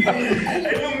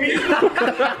mismo.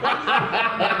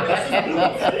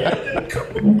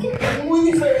 Es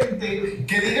muy diferente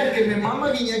que diga que me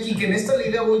mama Guiñac y que en esta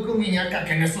liga voy con Guiñac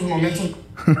que en estos momentos.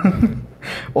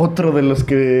 Otro de los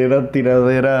que era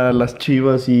tiradera a las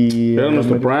Chivas y... Era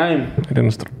nuestro prime. Era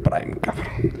nuestro prime, cabrón.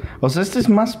 O sea, este es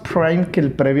más prime que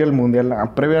el previo al Mundial.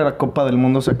 Previo a la Copa del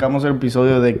Mundo sacamos el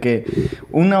episodio de que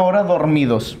 1 hora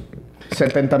dormidos.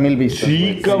 70,000 vistas. Sí,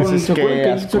 güey. cabrón. Dices, ¿Se acuerdan qué que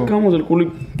asco. sacamos del culo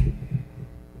y...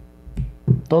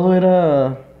 Todo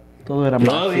era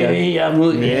magia.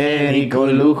 muy Bien y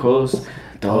con lujos,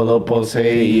 todo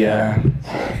poseía.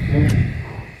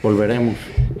 Volveremos.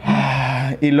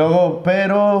 Y luego,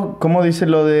 pero, ¿cómo dice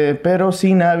lo de? Pero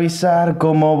sin avisar,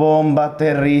 como bomba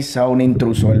aterriza un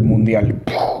intruso el mundial.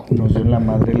 Nos dio en la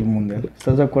madre el mundial.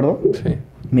 ¿Estás de acuerdo? Sí.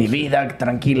 Mi vida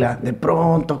tranquila, de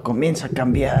pronto comienza a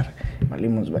cambiar.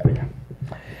 Valimos verga.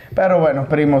 Pero bueno,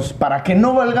 primos, para que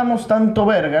no valgamos tanto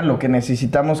verga, lo que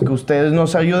necesitamos que ustedes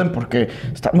nos ayuden, porque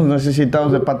estamos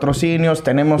necesitados de patrocinios,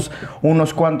 tenemos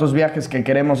unos cuantos viajes que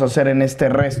queremos hacer en este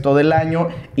resto del año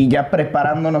y ya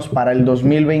preparándonos para el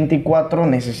 2024,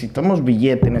 necesitamos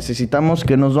billete, necesitamos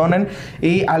que nos donen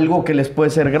y algo que les puede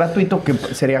ser gratuito, que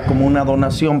sería como una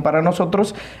donación para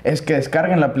nosotros, es que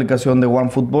descarguen la aplicación de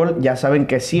OneFootball. Ya saben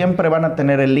que siempre van a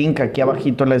tener el link aquí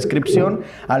abajito en la descripción.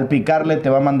 Al picarle te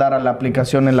va a mandar a la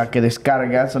aplicación en la que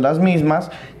descargas las mismas,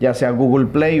 ya sea Google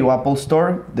Play o Apple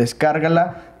Store.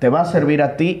 Descárgala, te va a servir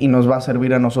a ti y nos va a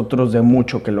servir a nosotros de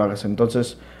mucho que lo hagas.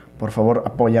 Entonces, por favor,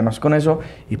 apóyanos con eso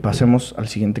y pasemos al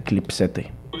siguiente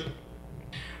clipsete.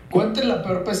 ¿Cuál es la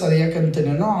peor pesadilla que han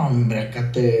tenido? No, hombre,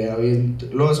 acá te aviento.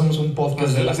 Luego hacemos un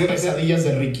podcast de las pesadillas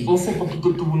de Ricky. Hace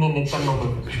poquito tuve una neta, no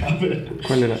me... A ver,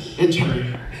 ¿Cuál era? échale.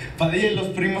 Padilla y los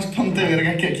primos, ponte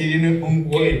verga que aquí viene un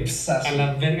clipsazo. A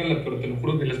la verga, pero te lo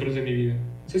juro que las peores de mi vida.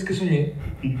 ¿Sabes qué soñé?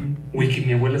 Güey, que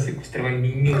mi abuela secuestraba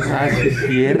niños. Ah, sí es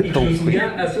cierto. Y que lo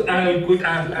subía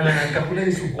a la cajuela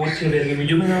de su coche, verga.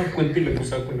 Yo me daba cuenta y le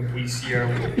acusaba con la policía,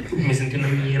 güey. Me sentí una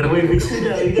mierda, güey.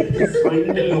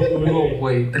 Te lo juro,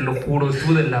 güey. Te lo juro.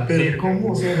 Estuvo de la Pero verga.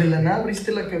 ¿cómo? O sea, de la nada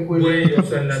abriste la cajuela. Güey, o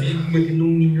sea, la vi metiendo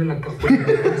un niño en la cajuela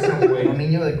de esa, güey. Un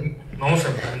niño de... No, o sea,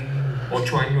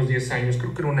 8 años, 10 años.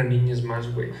 Creo que era una niña, es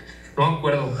más, güey. No me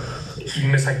acuerdo. Y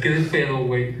me saqué de pedo,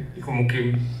 güey. Y como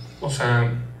que... O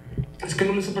sea, es que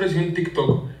no les apareció en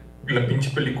TikTok la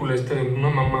pinche película esta de una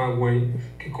mamá, güey,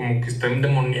 que como que está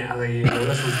endemoniada y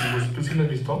habla a sus hijos. ¿Tú sí la has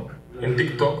visto? En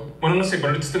TikTok. Bueno, no sé, pero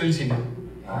ahorita está en el cine.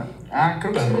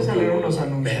 Creo que sí me salieron los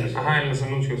anuncios. Ajá, en los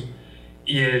anuncios.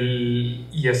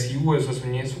 Y así, güey, o sea,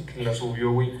 soñé eso, que la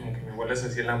subió, güey, como que mi abuela se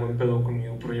hacía la buen pedo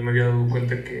conmigo, pero yo me había dado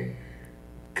cuenta que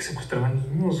secuestraban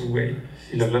niños, güey,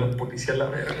 y le hablaron policía a la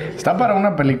verga. Está para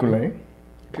una película, ¿eh?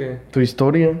 ¿Qué? Tu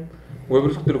historia. Güey,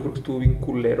 pero es que te lo juro que estuvo bien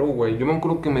culero, güey. Yo me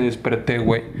acuerdo que me desperté,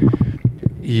 güey.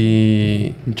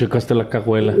 Y... Checaste la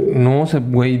cajuela. No, o sea,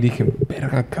 güey, dije,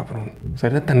 verga, cabrón. O sea,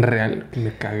 era tan real que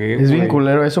me cagué, Es bien güey.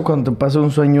 culero eso cuando te pasa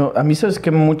un sueño. A mí, ¿sabes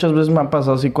qué? Muchas veces me ha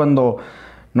pasado así cuando,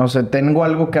 no sé, tengo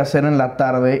algo que hacer en la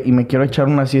tarde y me quiero echar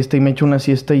una siesta y me echo una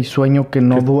siesta y sueño que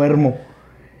no duermo.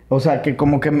 O sea, que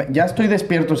como que ya estoy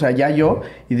despierto, o sea, ya yo,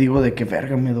 y digo de que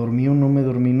verga, ¿me dormí o no me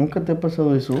dormí? ¿Nunca te ha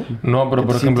pasado eso? No, pero Que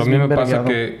por te ejemplo, a mí sientes me bien pasa vergado.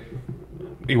 que...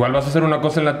 Igual vas a hacer una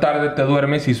cosa en la tarde, te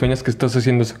duermes y sueñas que estás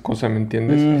haciendo esa cosa, ¿me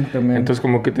entiendes? También. Entonces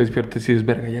como que te despiertes y dices,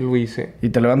 verga, ya lo hice. Y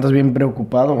te levantas bien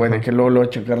preocupado, güey, de que luego lo voy a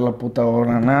checar la puta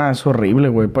hora. Nah, es horrible,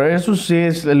 güey. Pero eso sí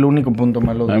es el único punto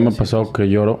malo de A mí me ha las pasado que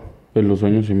lloro en los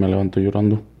sueños y me levanto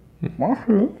llorando. Ajá.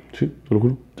 Sí, te lo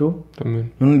juro. ¿Tú?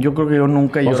 También. Yo creo que yo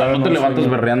nunca he O sea, llorado no te en un levantas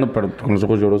sueño. berreando, pero con los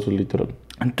ojos llorosos, literal.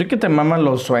 Tú que te maman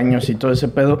los sueños y todo ese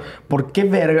pedo, ¿por qué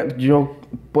verga? Yo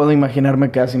puedo imaginarme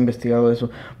que has investigado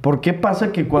eso. ¿Por qué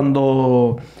pasa que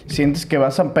cuando sientes que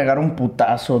vas a pegar un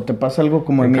putazo, te pasa algo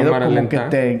como de ¿En miedo, cámara como lenta?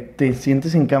 que te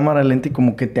sientes en cámara lenta y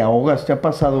como que te ahogas? ¿Te ha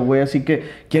pasado, güey? Así que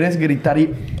quieres gritar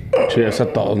y... Sí, eso a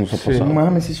todos nos ha pasado. No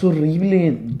mames, es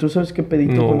horrible. ¿Tú sabes qué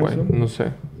pedito No, con güey, eso? no sé.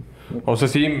 O sea,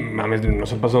 sí, mames,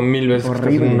 nos ha pasado 1000 veces que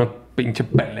Horrible. estás en una pinche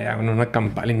pelea, en una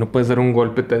campal y no puedes dar un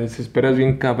golpe, te desesperas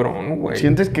bien cabrón, güey.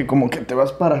 Sientes que como que te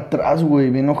vas para atrás, güey,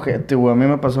 bien ojete, güey. A mí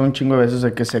me ha pasado un chingo de veces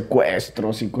de que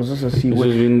secuestros y cosas así, Eso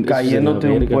güey. es bien- eso es de la Cayéndote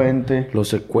de un verga. puente. Los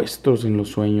secuestros en los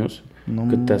sueños. No,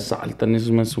 que te asaltan,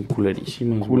 esas más son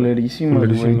culerísimas, güey. Culerísimas,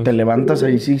 güey. Te levantas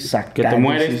ahí, sí, sacas. Que te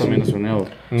mueres también es un neo.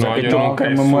 No, O sea, que yo nunca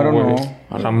me eso, muero, güey.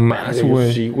 no. Jamás, Yo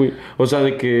güey. Sí, güey. O sea,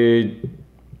 de que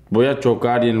voy a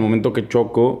chocar y en el momento que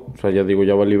choco, o sea, ya digo,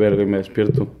 ya valí verga y me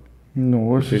despierto.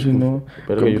 No, eso sí, pues, no.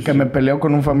 verga, Que, yo que sí. me peleo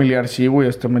con un familiar, sí, güey.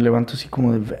 Hasta me levanto así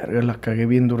como de verga, la cagué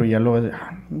bien duro y ya lo ves.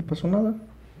 No pasó nada.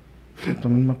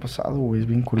 También me ha pasado, güey. Es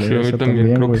bien Sí, culero. a mí esa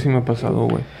también creo güey. que sí me ha pasado,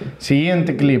 güey.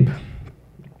 Siguiente clip.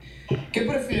 ¿Qué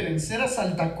prefieren, ser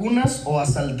asaltacunas o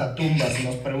asaltatumbas?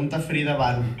 Nos pregunta Frida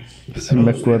Baru. Sí,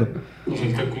 me acuerdo. Los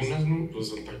saltacunas, ¿no? Los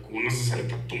saltacunas,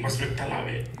 asaltatumbas, vete a la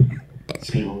vez.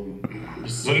 Sí, obvio.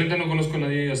 Solamente no conozco a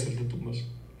nadie de asaltatumbas.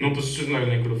 No, pues eso es la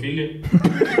necrofilia.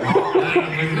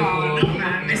 No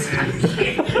mames.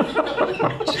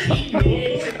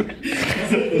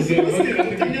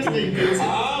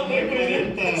 Muy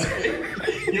preguntas.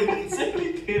 Yo pensé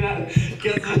literal que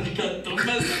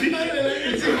asaltatumbas.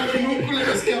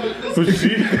 Pues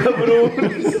sí, cabrón.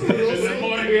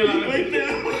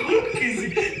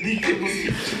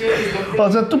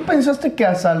 O sea, ¿tú pensaste que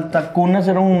asaltacunas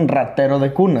era un ratero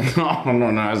de cunas?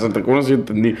 No, asaltacunas sí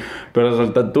entendí. Pero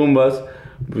asaltatumbas,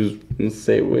 pues, no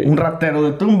sé, güey. Un ratero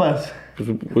de tumbas. Pues,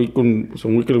 güey,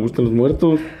 son muy que le gustan los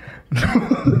muertos.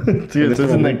 Sí, eso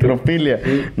es necrofilia.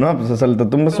 No, pues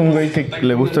asaltatumbas es un güey que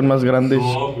le gustan más grandes.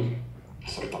 No,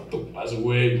 pues, asaltatumbas,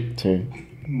 güey. Sí.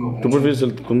 ¿Tú prefieres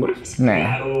asaltatumbas? Nah.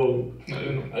 Claro.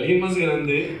 Alguien más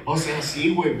grande. O sea,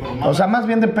 sí, güey, pero O sea, más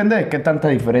bien depende de qué tanta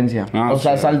diferencia. Ah, o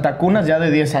sea, sí. asaltacunas ya de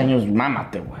 10 años,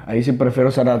 mámate, güey. Ahí sí prefiero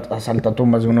ser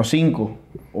asaltatumbas de unos 5.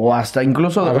 O hasta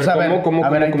incluso... A ver, a ver, ¿cómo, a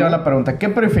ver, ahí te va cómo? la pregunta. ¿Qué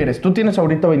prefieres? Tú tienes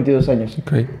ahorita 22 años.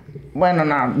 Ok. Bueno,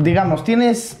 no, digamos,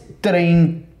 tienes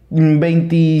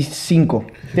 25.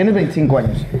 Tienes 25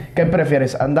 años. ¿Qué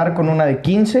prefieres? ¿Andar con una de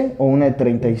 15 o una de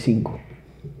 35?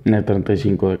 En el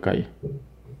 35 de calle.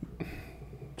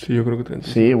 Sí, yo creo que 30.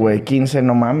 Sí, güey, 15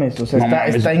 no mames. O sea, No está,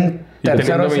 mames. está en Y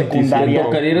tercero de teniendo 25. secundaria.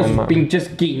 Tocaría esos no mames. pinches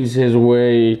 15,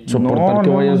 güey. Soportar No, que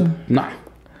no, vayas. no.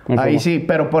 No. Ahí sí,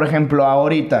 pero por ejemplo,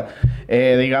 ahorita,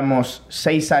 digamos,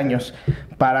 6 años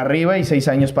para arriba y 6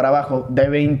 años para abajo. ¿De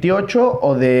 28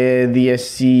 o de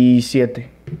 17?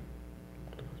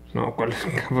 No, ¿cuál es,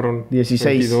 cabrón?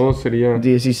 16. 22 sería...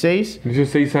 16.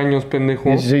 16 años, pendejo.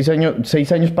 16 años,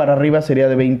 6 años para arriba sería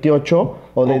de 28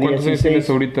 o de ¿O cuántos 16. años tienes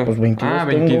ahorita? Pues 22 Ah,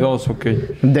 tengo. 22, ok.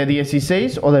 ¿De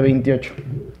 16 o de 28?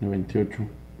 De 28.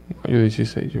 Yo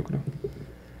 16, yo creo.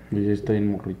 Y ya está bien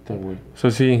morrita, güey. O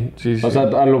sea, sí. O sea,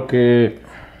 a lo que.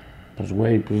 Pues,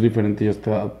 güey, pues diferente ya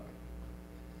está. O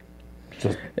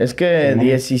sea, Es que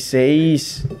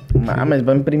 16, mames,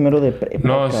 va en primero de prepa.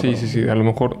 No, cabrón. sí. A lo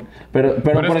mejor... pero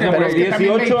por es que, ejemplo, Pero es que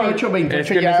también 18. 28 es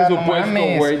que en ya, ese no supuesto,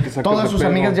 mames. güey, te sacas Todas de sus pedo.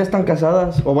 amigas ya están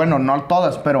casadas. O bueno, no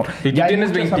todas, pero Y tú ya hay tienes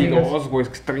muchas 22, amigas. güey. Es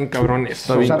que está bien cabrón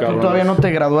eso. O sea, tú cabrón todavía eso. no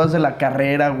te gradúas de la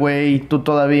carrera, güey. Y tú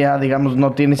todavía, digamos,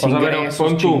 no tienes O sea, pero ingresos,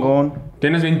 pon tú, chingón.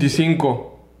 tienes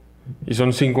 25 y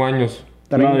son 5 años.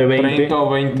 No, de 20. 30 o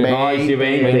 20. No, ahí sí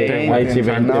 20. Ahí sí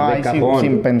 20 No, de ahí sí, cajón.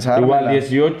 sin pensármela. Igual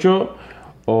 18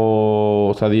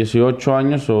 o sea, 18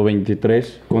 años o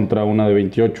 23 contra una de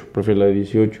 28. Prefiero la de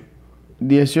 18.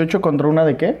 18 contra una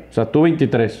de qué? O sea, tú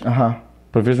 23. Ajá.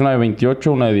 ¿Prefieres una de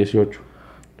 28 o una de 18?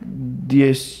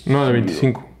 10. No, de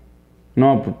 25.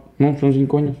 No, no, son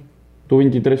 5 años. Tú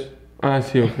 23. Ah,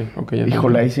 sí, ok, ya.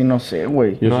 Híjole, ahí sí no sé,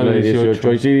 güey. Yo No, soy la de 18.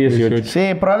 Ahí sí 18. Sí,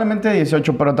 probablemente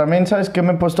 18, pero también, ¿sabes qué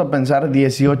me he puesto a pensar?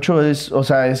 18 es, o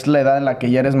sea, es la edad en la que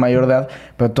ya eres mayor de edad,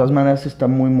 pero de todas maneras está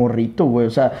muy morrito, güey.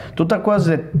 O sea, ¿tú te acuerdas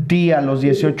de ti a los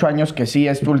 18 años que sí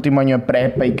es tu último año de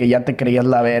prepa y que ya te creías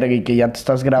la verga y que ya te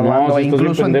estás graduando No, e sí estás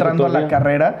incluso bien pendejo entrando a la todavía.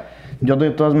 carrera? Yo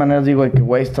de todas maneras digo de que,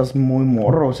 güey, estás muy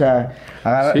morro. O sea,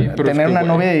 Sí, pero tener es que, una güey.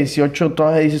 novia de 18,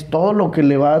 todavía dices todo lo que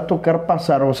le va a tocar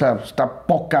pasar. O sea, está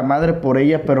poca madre por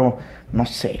ella, pero no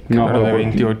sé. No, Pero de por ti.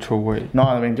 28, güey.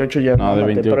 No, de 28 ya No, de mate,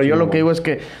 28 pero yo lo no. que digo es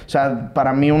que, o sea,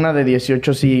 para mí una de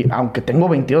 18 sí, aunque tengo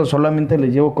 22, solamente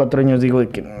les llevo 4 años, digo de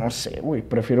que no sé, güey,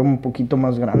 prefiero un poquito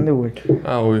más grande, güey.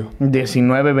 Ah, obvio.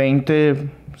 19, 20,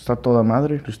 está toda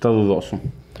madre. Está dudoso.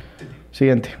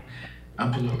 Siguiente.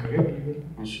 pues lo cagué, güey.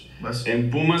 Pues, Vas. en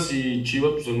Pumas y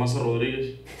Chivas, pues el Maza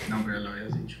Rodríguez. No, que ya lo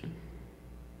habías dicho.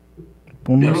 Ya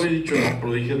Pumas, lo había dicho, no,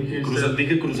 pero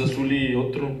dije Cruz Azul y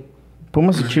otro.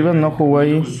 Pumas y Chivas no jugó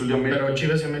ahí. Cruz Azul y América. Pero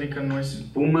Chivas y América no es.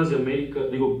 Pumas de América,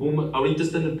 digo Pumas. Ahorita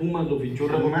está en el Pumas, lo fichó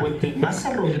Rafa Puente.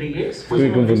 ¿Maza Rodríguez? Me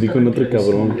confundí con otro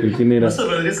cabrón. ¿Quién era? Maza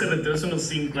Rodríguez se retiró hace unos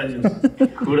 5 años.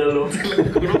 Júralo. Te lo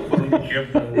juro por mi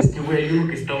jefa. Es que, güey, hay uno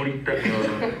que está ahorita,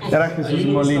 cabrón. Era Jesús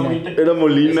Molina. Era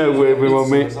Molina, güey, me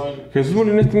mamé. Jesús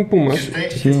Molina está en Pumas.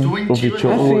 Estuvo en lo Chivas.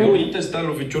 fichó. ¿no? Sí, ahorita está,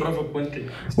 lo fichó Rafa Puente.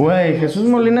 Güey, Jesús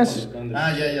Molina es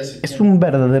Ah, ya sé. un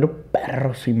verdadero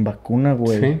perro sin vacuna,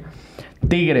 güey. Sí.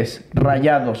 Tigres,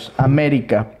 Rayados,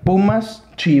 América, Pumas,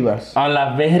 Chivas. A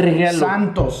la verga,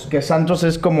 Santos, que Santos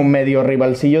es como medio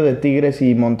rivalcillo de Tigres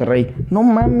y Monterrey. No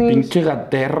mames. Pinche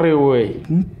gaterre, güey.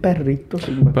 Un perrito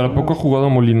sin Pero ¿a poco ha jugado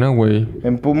Molina, güey?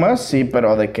 En Pumas sí,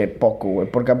 pero de qué poco, güey.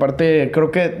 Porque aparte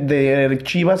creo que de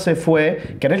Chivas se fue,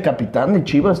 que era el capitán de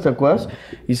Chivas, ¿te acuerdas?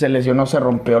 Y se lesionó, se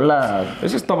rompió la...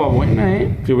 Esa estaba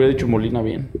buena, Si hubiera dicho Molina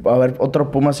bien. A ver,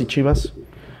 otro Pumas y Chivas.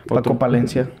 Paco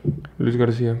Palencia. Luis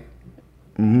García.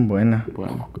 Buena.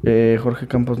 Bueno. Jorge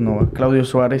Campos Nova. Claudio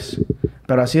Suárez.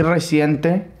 Pero así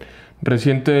reciente.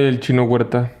 Reciente el Chino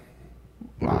Huerta.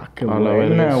 Ah, qué A la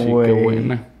buena, verga, sí, güey. qué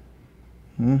buena.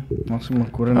 No se me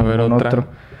ocurre A ver, ningún otra. otro.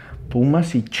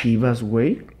 Pumas y Chivas,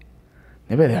 güey.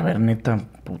 Debe de haber neta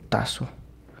putazo.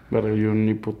 Pero yo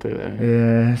ni puta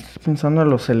idea. Estoy pensando en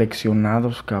los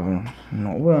seleccionados, cabrón.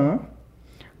 No, ¿verdad?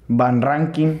 Van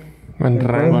Ranking. Van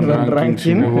Ranking, Ranking,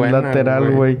 sí, el buena,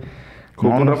 lateral, güey.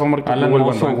 Jugó con No, Rafa Márquez Alan Lugo, el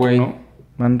Mozo, Van güey. Ranking, ¿no?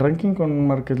 Van Ranking con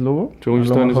Márquez Lugo. Según A yo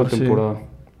lo estaba en esa mejor sí. temporada.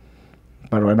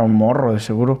 Pero era un morro, de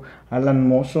seguro. Alan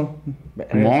Mozo.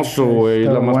 Mozo, güey. Es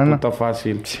Está la más buena. puta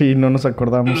fácil. Sí, no nos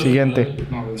acordamos. Siguiente.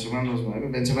 No, Benzema no es 9.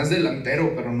 Benzema es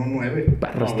delantero, pero no 9.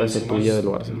 Perra está esa tuya del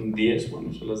Barça. 10,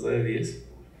 bueno, se las da de 10.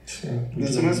 Sí.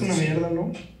 Benzema es una mierda,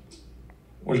 ¿no?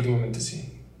 Últimamente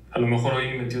sí. A lo mejor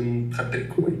hoy metió un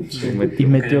hat-trick, güey. Y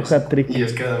metió Ok. hat-trick. Y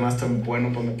es que además tan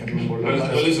bueno para meterle un gol.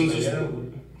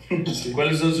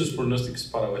 ¿Cuáles son sus pronósticos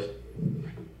para hoy?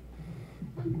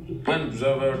 Bueno, pues ya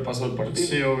va a haber pasado el partido.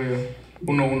 Sí, obvio.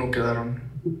 1-1 quedaron.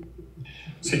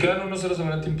 Si quedan 1-0 se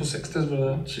van a tiempos extras,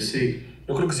 ¿verdad? Sí.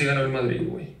 Yo creo que sí ganó el Madrid,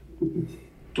 güey.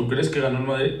 ¿Tú crees que ganó el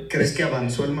Madrid? ¿Crees que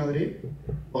avanzó el Madrid?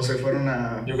 ¿O se fueron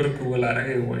a... Yo creo que hubo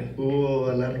alargue, güey. ¿Hubo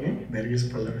alargue? Verga,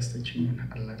 esa palabra está chingona.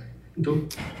 Alargue. ¿Tú?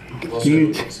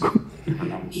 2-0.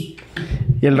 Ganamos.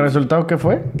 ¿Y el resultado qué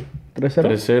fue? ¿3-0?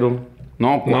 3-0.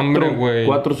 No, 4. No, hombre, güey.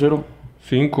 4-0.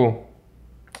 5.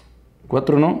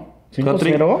 4, ¿no? 5-0.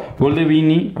 Hat-trick. Gol de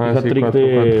Vini. Ah, sí, Hat-trick 4,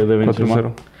 de Benzema.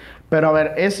 4-0. Pero a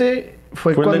ver, ese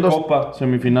fue Fue el de cuando... Copa,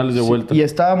 semifinales de vuelta. Y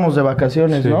estábamos de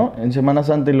vacaciones, Sí. ¿no? En Semana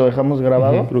Santa y lo dejamos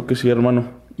grabado. Creo que sí, hermano.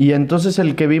 Y entonces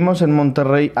el que vimos en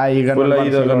Monterrey, ahí ganó Fue la el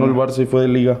ida, Barcelona. ganó el Barça y fue de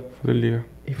Liga. De Liga.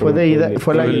 ¿Y fue de ida?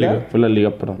 ¿Fue la ida? Fue la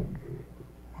Liga, perdón.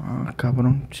 Ah,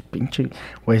 cabrón. Pinche...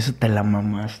 Güey, eso te la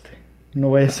mamaste. No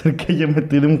vaya a ser que haya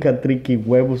metido un hat-trick y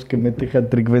huevos que mete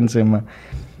hat-trick Benzema.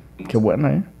 Qué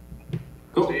buena, ¿eh?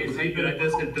 Sí, pero acá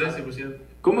es el 13%.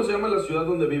 ¿Cómo se llama la ciudad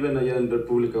donde viven allá en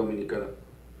República Dominicana?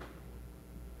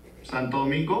 Santo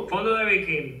Domingo. Fondo de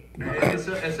Viking.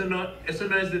 Eso no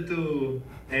es de tu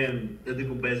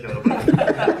cumpleaños.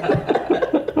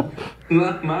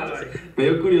 Nada más. Me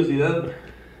dio curiosidad.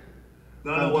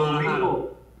 No, Guadalajara.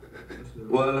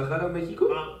 ¿Guadalajara, México?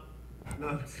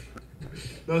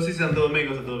 No, sí, Santo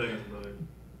Domingo.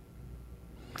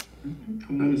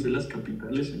 ¿Cómo no sé las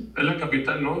capitales? Es la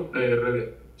capital, ¿no? Heredia.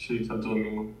 Sí, Santo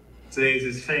Domingo. Sí.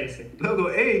 Loco,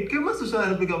 ¿qué más tú sabes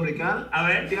de República Dominicana? A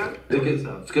ver, ya.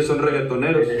 Es que son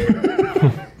reggaetoneros.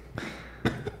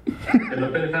 El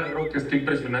Hotel Hard Rock está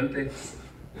impresionante.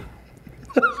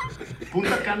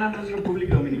 Punta Cana no es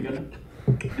República Dominicana.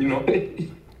 Y no.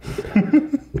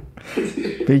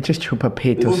 Pinches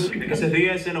chupapitos. El que se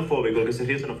ríe es xenofóbico, Qué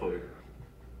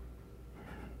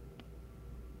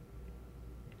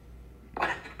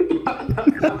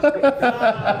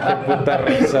puta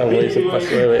risa, güey. Se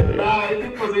pasó de verga. Ah, es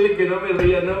imposible que no me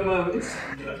ría, no mames.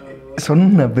 Son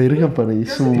una verga para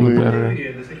eso, güey.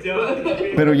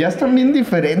 Pero ya están bien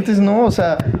diferentes, ¿no? O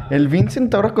sea, el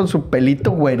Vincent ahora con su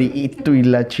pelito güerito y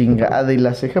la chingada y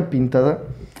la ceja pintada.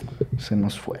 Se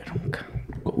nos fueron,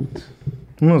 cabrón.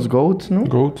 Unos goats, ¿no?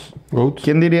 Goats.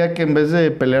 ¿Quién diría que en vez de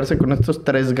pelearse con estos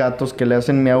 3 gatos que le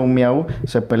hacen miau miau,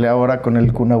 se pelea ahora con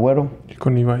el Kun Agüero? Y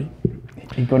con Ibai.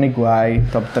 Y con Iguay,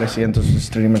 top 300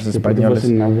 streamers españoles.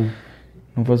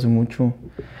 No fue hace mucho.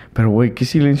 Pero, güey, qué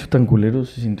silencio tan culero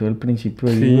se sintió al principio.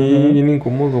 Sí, ahí, bien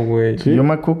incómodo, güey. ¿no? Yo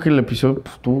me acuerdo que el episodio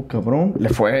pues, estuvo cabrón. Le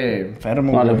fue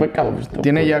enfermo. No, güey. le fue cabrón.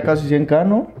 Tiene ya casi 100K,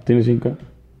 ¿no? Tiene 5.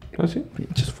 ¿Ah, sí?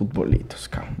 Pinches futbolitos,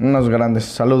 cabrón. Unos grandes.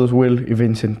 Saludos, Will y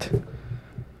Vincent.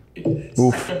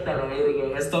 Uf.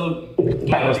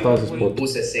 Claro, estabas spot.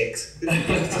 Puse sex.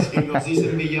 Y nos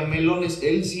dicen Villamelones,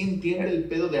 él sí entiende el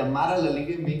pedo de amar a la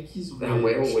Liga MX, güey. Pero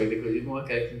huevo, güey, dijo, yo me voy a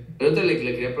caer aquí. Pero yo le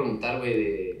quería preguntar, güey,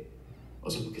 de... O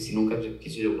sea, porque si nunca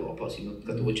quiso ir a Europa, o si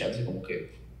nunca tuvo chance, como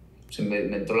que... Se me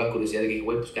entró la curiosidad de que,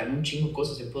 güey, pues ganó un chingo de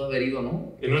cosas, se pudo haber ido,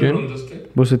 ¿no? ¿Y no le ¿Quién? preguntaste?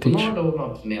 Bucetich.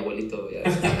 No, pues mi abuelito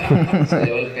ya se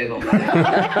llevó el pedo.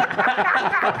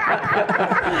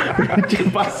 ¿Qué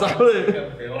pasó de...?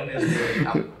 Campeones,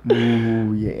 güey.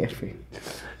 Uy, F.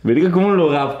 Verga, ¿cómo lo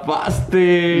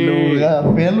gafaste? Lo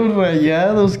gafé a los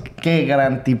Rayados. Qué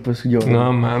gran tipo es yo.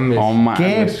 No mames. No mames.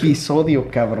 Qué episodio,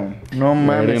 cabrón. No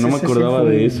mames. Verga, no me ese acordaba fue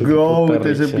de eso, qué GOAT, puta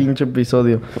ese risa. pinche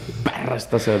episodio. Perra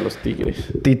esta sea de los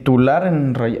Tigres. Titular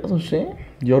en Rayados, ¿eh?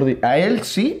 Jordi. A él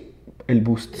sí, el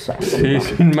boost. Sí,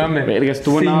 sin mame. Verga,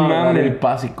 estuvo sin en mame. el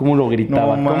pase. ¿Cómo lo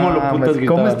gritaba? ¿Cómo lo putas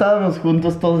gritaba? ¿Cómo estábamos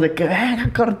juntos todos de que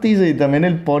venga Cortizo? Y también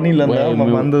el Pony la andaba Güey,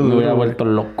 mamando me duro, hubiera güey. vuelto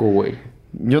loco, güey.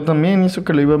 Yo también hizo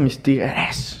que lo iba a mis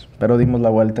Tigres. Pero dimos la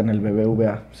vuelta en el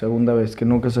BBVA. Segunda vez. Que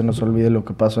nunca se nos olvide lo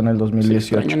que pasó en el Se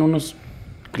 2018. extrañan unos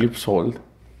clips old.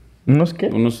 ¿Unos qué?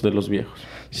 Unos de los viejos.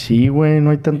 Sí, güey, no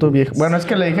hay tanto viejo. Bueno, es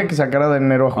que le dije que sacara de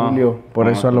enero a julio. Por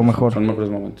eso a lo mejor. Son mejores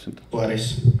momentos, entonces.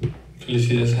 Juárez.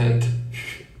 Felicidades, gente.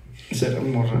 Será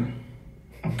morra.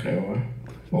 No creo, güey.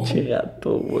 Ojo. Che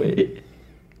gato, güey.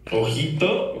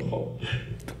 Ojito. Ojo.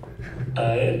 A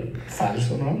ver.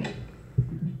 Falso, ¿no?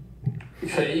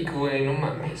 Fake, güey, no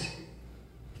mames.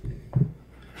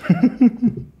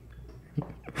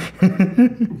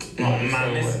 No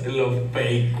mames, lo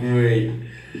fake, güey.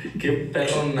 Qué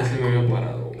perro nace me había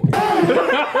parado, güey.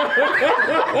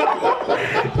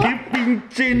 ¡Qué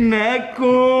pinche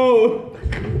naco!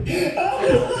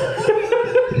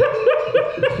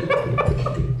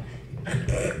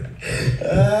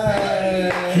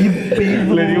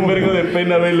 Le dio un vergo de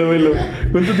pena, velo.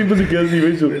 ¿Cuánto tiempo se queda sin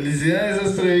beso? Felicidades,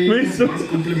 Astrevi. Beso. Feliz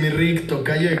cumple mi Rick.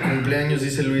 Tocayo de cumpleaños,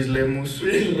 dice Luis Lemus.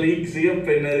 El Rick sigue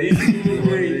apenadísimo,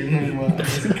 güey. No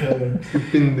mames, cabrón.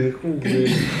 Pendejo, güey.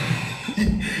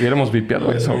 Hubiéramos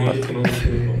vipeado eso, pato.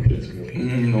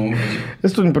 No,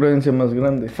 Es tu imprudencia más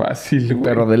grande. Fácil, güey.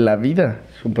 Pero de la vida.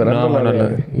 Superando No, la no,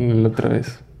 de... la otra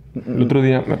vez. El otro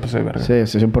día me pasé de verga.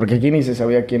 Sí, porque aquí ni se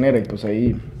sabía quién era y pues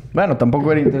ahí... Bueno, tampoco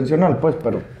era intencional, pues,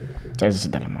 pero... Eso sí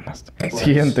te la mamaste.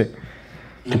 Siguiente.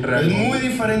 es muy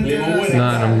diferente.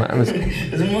 No mames.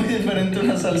 Es muy diferente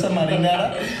una salsa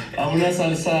marinara a una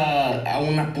salsa, a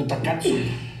una puta katsu.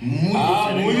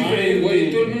 Muy diferente.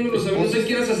 Güey, todo el mundo lo sabe. No te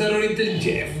quieras hacer ahorita el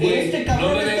chef, güey. Este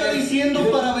cabrón No le está vengas- diciendo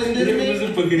para venderme.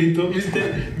 el pajarito, ¿viste?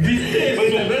 ¿Viste?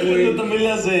 güey. Yo también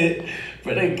la sé.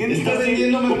 Pero ¿qué Está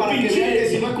vendiéndome para que vea que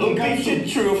sí va con un pinche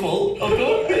truffle, ¿o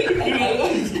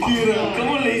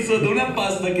 ¿Cómo le hizo? De una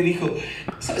pasta que dijo,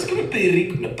 ¿sabes qué me pedí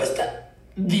rico? Una pasta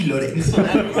Di Lorenzo.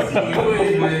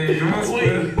 Güey, no me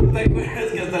acuerdo. ¿Te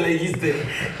acuerdas que hasta le dijiste?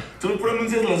 Tú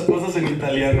pronuncias las cosas en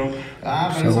italiano.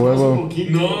 Ah, pero A eso fue hace huevo.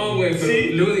 poquito. No, güey, pero Sí.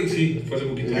 luego dije, sí, fue hace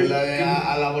poquito.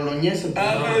 A la boloñesa.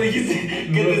 Pero dijiste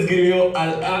que te escribió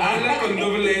habla con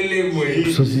doble L, güey.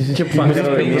 Pues así se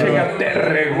Pinche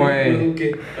gaterre, güey.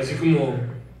 Así como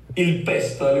il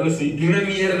pesto, algo así. Y una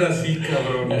mierda así,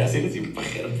 cabrón. Así eres un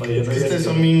pajero, payaso. Estos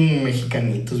son bien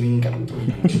mexicanitos, bien carutos.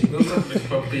 No mames,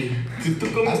 papi. Si tú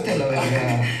comes Hazte a la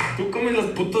verga. Tú comes las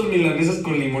putas milanesas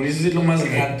con limón y eso es lo más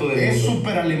gato del Es mundo.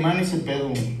 súper alemán ese pedo.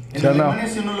 En ¿Sí o no? Alemania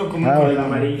si uno lo come Ah, con bueno.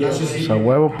 amarillo. Pues a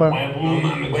huevo, pa. No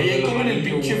mames, güey, ahí comen el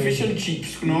pinche fish and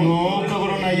chips, ¿no? No,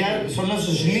 cabrón, allá son las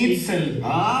schnitzel.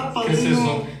 Ah, ¿Qué es padrino.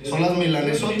 eso? Son las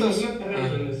milanesotas.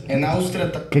 En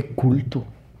Austria. Qué culto.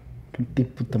 Qué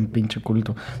tipo tan pinche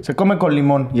culto. Se come con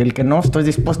limón. Y el que no, estoy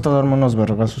dispuesto a darme unos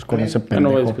vergazos con ese no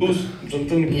voy a pendejo.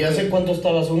 discutir. ¿Y hace cuánto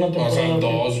estabas? ¿Una temporada?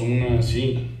 dos, una,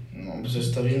 sí. No, pues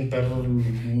está bien, perro.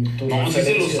 No, sí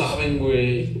se lo saben,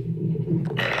 güey.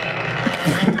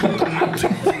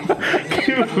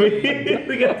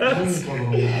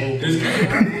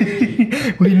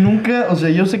 Güey, nunca, o sea,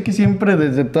 yo sé que siempre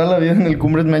desde toda la vida en el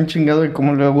Cumbres me han chingado de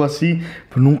cómo lo hago así,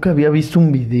 pero nunca había visto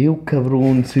un video,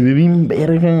 cabrón. Se ve bien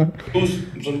verga.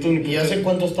 ¿Y hace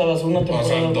cuánto estabas? ¿Una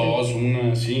temporada? dos,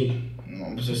 una, sí. No,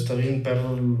 pues está bien,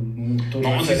 perro.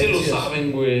 No, sí se lo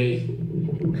saben, güey.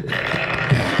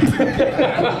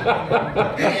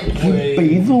 ¿Qué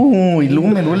pedo? Y luego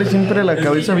me duele siempre la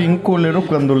cabeza bien culero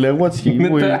cuando le hago así,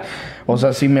 güey. ¿Neta? O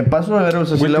sea, si me paso de ver, o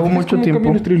sea, si Güey, le hago ¿te fijas mucho cómo tiempo.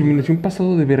 cambia nuestra iluminación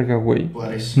pasado de verga, güey?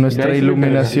 Juárez. Nuestra Ya, ahí se ve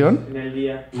iluminación.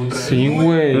 Sí,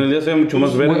 güey. En el día se ve mucho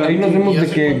más Güey, verga. ahí nos vemos ¿Y de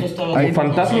hace que cuánto estabas? como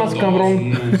fantasmas,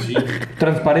 cabrón. Sí.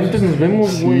 Transparentes nos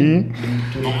vemos, güey.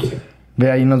 Sí.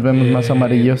 Ve, ahí nos vemos más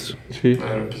amarillos. Sí. A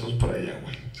ver, empezamos por allá,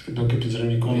 güey. Tengo que pensar en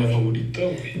mi comida favorita,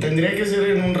 güey. ¿Tendría que ser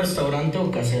en un restaurante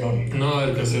o caserón? No,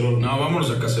 el caserón. No,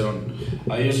 vámonos al caserón.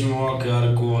 Ahí yo sí me voy a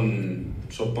quedar con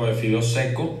sopa de fideo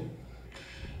seco.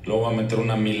 Luego voy a meter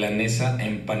una milanesa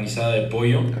empanizada de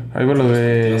pollo. Ahí va lo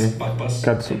de Las papas.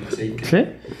 katsu. en aceite.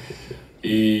 ¿Sí?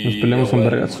 Y Nos peleamos en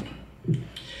luego, vergas.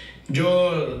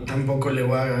 Yo tampoco le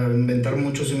voy a inventar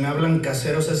mucho. Si me hablan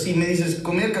casero, o sea, si me dices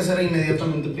comida casera,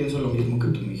 inmediatamente pienso lo mismo que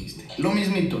tú me dijiste. Lo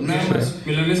mismito, nada más.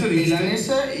 Milanesa dijiste.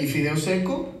 Milanesa y fideo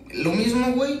seco, lo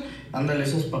mismo, güey. Ándale,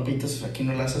 esas papitas aquí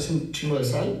no las hacen un chingo de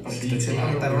sal para que te sean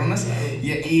matarronas.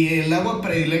 Y el agua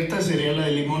predilecta sería la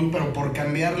de limón, pero por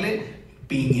cambiarle,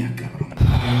 piña, cabrón.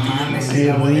 Mames,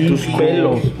 Qué agua de rico. piña,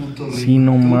 pelos. puto rico. Sí,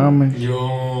 no mames.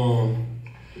 Yo.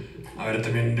 A ver,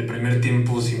 también de primer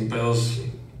tiempo, sin pedos.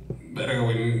 Verga,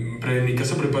 güey. En mi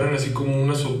casa preparan así como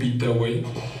una sopita, güey.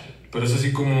 Pero es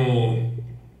así como.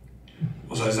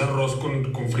 O sea, es arroz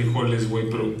con frijoles, güey,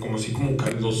 pero como así como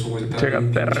caldoso, güey.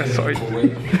 Chegaterre soy.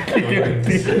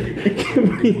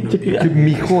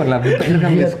 Mijo, a la verga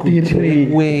me escuché,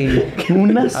 güey.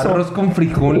 Una Arroz con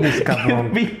frijoles,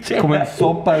 cabrón. Como en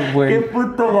sopas, güey. ¡Qué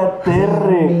puto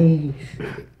gaterre!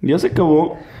 ¿Ya se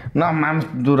acabó? No mames,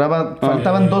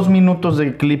 faltaban 2 minutos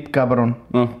de clip, cabrón.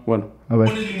 Ah, bueno. A ver.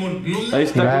 Pones limón. No, Ahí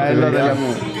está. Ah, es lo de la...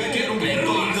 Qué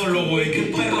perro ídolo, güey. Qué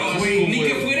perro asco, güey. Ni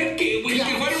que fuera que, güey. Que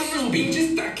fueran unos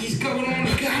pinches taquis, cabrón.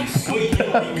 Güey,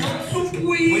 catsup,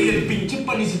 güey. Güey, el pinche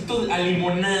panecito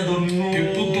alimonado, no. Qué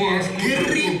puto asco. Qué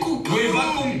rico, güey.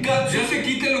 Va con catsup. Ya se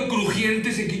quita lo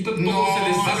crujiente, se quita todo. Se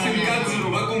les hace el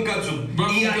catsup. Va con catsup.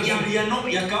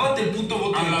 Y acábate el puto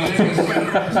bote. A la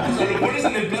verga, o sea, lo pones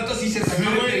en el plato así, se saca.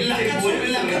 La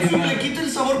catsup le quita el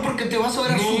sabor porque te vas a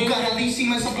ver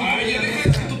azucaradísima esa puta. Ay, ya deja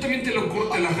que tú también te lo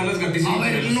cortas, la jalas gatísimo. A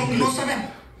ver, no sabe a...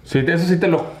 Sí, eso sí te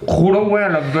lo juro, güey, a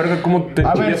la verga, cómo te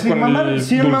A ver, chillas sin con mamar, el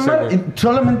sin dulce, mamar, güey.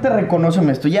 solamente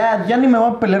reconóceme esto. Ya ni me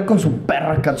voy a pelear con su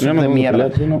perra catsup Ya me de voy a mierda.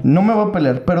 pelear, sí, no. No me voy a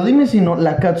pelear. Pero dime si no,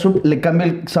 la catsup le cambia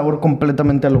el sabor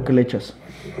completamente a lo que le echas.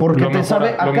 Porque te sabe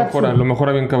a catsup. Lo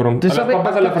mejora bien, cabrón. Te ¿A las sabe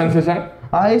papas a a la catsup. francesa?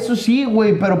 Ah, eso sí,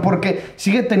 güey, pero porque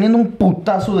sigue teniendo un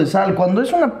putazo de sal. Cuando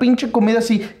es una pinche comida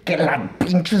así, que la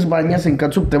pinches bañas en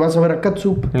catsup, te vas a ver a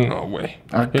catsup. No, güey.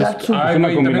 A catsup. Ay, Es una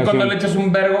güey, también combinación. cuando le echas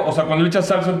un vergo, o sea, cuando le echas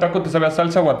salsa a un taco, ¿te sabe a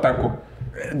salsa o a taco?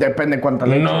 Depende cuánta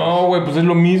le eches. No, güey, pues es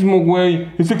lo mismo, güey.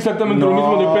 Es exactamente lo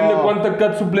mismo, depende de cuánta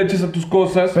catsup le eches a tus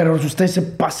cosas. Pero ustedes se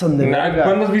pasan de Nah, verga.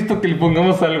 ¿cuándo has visto que le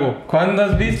pongamos algo? ¿Cuándo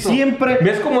has visto? Siempre.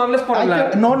 ¿Ves cómo hablas por Hay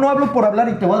hablar? que- no hablo por hablar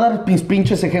y te voy a dar mis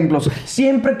pinches ejemplos.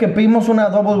 Siempre que pedimos una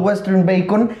Double Western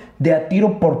Bacon, de a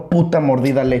tiro por puta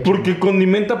mordida le echan. Porque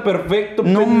condimenta perfecto.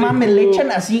 No pendejo. mames, le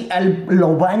echan así,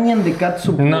 lo bañan de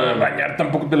catsup. No, güey. bañar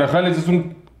tampoco te la jales, es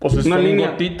un... O sea, Una son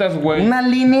línea. gotitas, güey. Una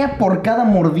línea por cada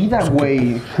mordida,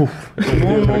 güey.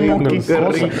 No, qué Qué cosa.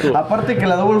 rico. Aparte que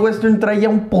la Double Western trae ya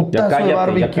un Ya putazo cállate, de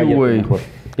barbecue, ya güey. mejor.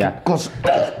 Ya. Cosa.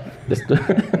 Esto-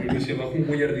 Se baja un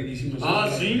güey ardidísimo. Ah,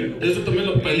 sí, eso también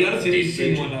lo pelearse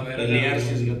a la verga.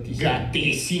 Pelearse es gatísimo.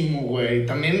 Gatísimo, güey.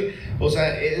 También, o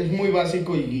sea, es muy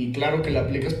básico y claro que la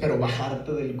aplicas, pero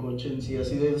bajarte del coche en sí,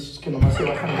 así de esos que nomás se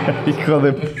bajan. Hijo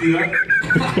de...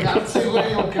 Bajarse, güey,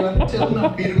 o que van a echar una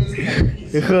firma.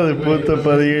 Hijo de puta,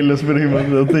 Padilla y los primos.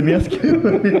 Lo tenías que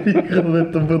ver, hijo de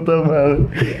tu puta madre.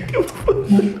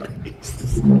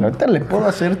 Ahorita le puedo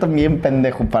hacer también,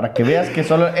 pendejo, para que veas que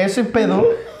solo ese pedo,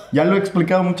 ya lo he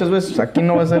explicado muchas veces, aquí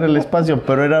no va a ser el espacio,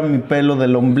 pero era mi pelo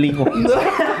del ombligo.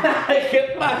 ¡Qué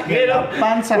pajero! La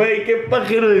panza. Güey, qué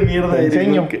pajero de mierda. Te eres,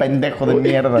 enseño, güey. pendejo de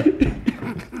mierda.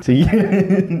 Sí.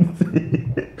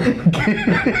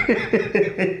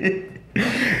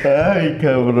 Ay,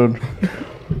 cabrón.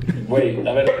 Güey,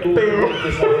 a ver, tú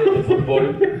que sabes de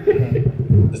fútbol,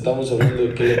 estamos hablando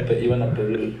de que iban a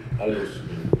pedir a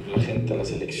la gente a la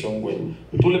selección, güey.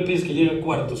 Tú le pides que llegue a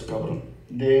cuartos, cabrón.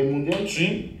 ¿De mundial?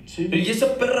 Sí. Sí. ¿Y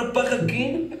esa perra paja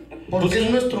qué? Porque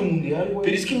es nuestro mundial, güey.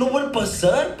 Pero es que no van a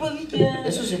pasar, Padilla.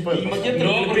 Eso sí puede pasar. Imagínate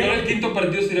No, lo que porque le ahora el quinto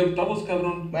partido sería octavos,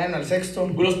 cabrón. Bueno, al sexto.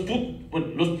 los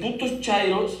putos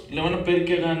chairos le van a pedir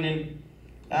que ganen.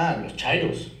 Ah, los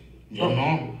chairos. Yo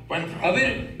no. Bueno, a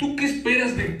ver, ¿tú qué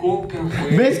esperas de Coca,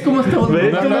 güey? ¿Ves cómo estamos?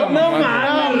 ¿Ves? No,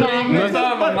 No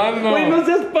estaba mamando. Güey, no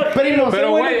seas pajero. Primos, Pero,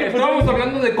 Qué bueno güey, que estábamos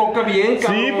hablando de coca bien,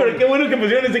 cabrón. Sí, pero qué bueno que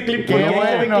pusieron ese clip. Qué Porque ahí se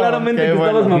ve bueno, claramente qué que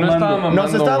bueno. estabas No mamando. estaba mamando.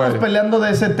 Nos estábamos güey. peleando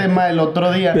de ese tema el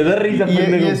otro día. Te da risa, y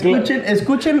pendejo,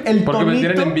 escuchen el Porque me tonito.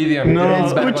 tienen envidia. No. me tienen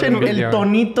Escuchen envidia. el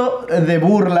tonito de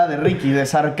burla de Ricky, de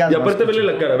sarcasmo. Y aparte,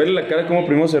 vele la cara como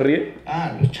primo se ríe.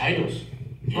 Ah, los chairos.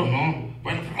 Yo no.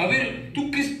 Bueno, a ver,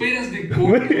 ¿tú qué esperas de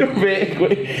Coca? Ve,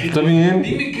 güey. Está bien.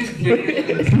 Dime qué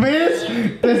esperas. ¿Ves?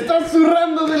 Te estás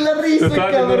zurrando de la risa, Te estaba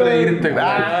haciendo cabrón. reírte, güey.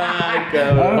 Ay,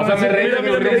 cabrón. O sea, me reí de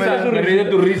tu risa. Me reí de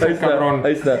tu risa, Ahí está, cabrón.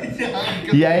 Ahí está.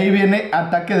 Y ahí viene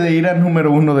ataque de ira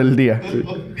número 1 del día.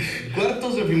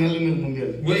 Cuartos de final en el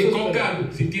mundial. Güey, Eso Coca,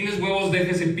 espero. si tienes huevos,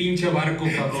 deja ese pinche barco,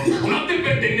 cabrón. No te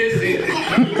pertenece.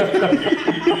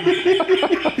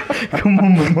 ¿Cómo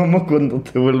me mamo cuando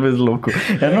te vuelves loco?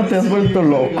 Ya no te has vuelto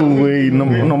loco, güey. No,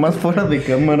 nomás fuera de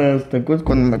cámaras. ¿Te acuerdas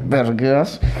cuando me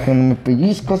vergas? Cuando me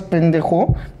pellizcas,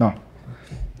 pendejo. No.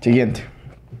 Siguiente.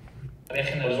 Había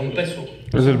generado un peso.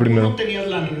 Es el primero. No tenías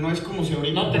lana, no es como si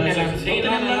ahorita. No tenía lana. Sí,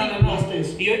 tenías no. lana y gastaste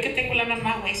eso. Y hoy que tengo lana,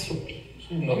 más eso, güey.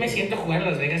 No me siento a jugar en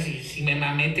Las Vegas y si me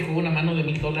mamé te juego una mano de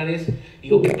 $1,000.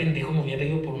 Digo, qué pendejo me hubiera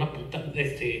ido por una puta,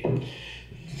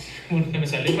 Bueno, que me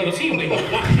salió, pero sí, güey.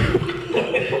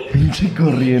 Pinche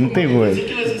corriente, güey.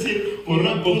 ¿Qué vas a decir? Por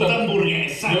una puta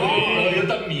hamburguesa. Yo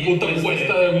también. Puta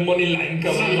encuesta de un money line,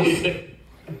 cabrón.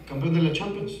 Campeón de la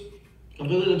Champions.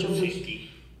 Campeón de la Champions.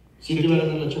 Sí, que va a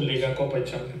ganar la Champions. Liga, Copa y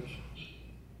Champions.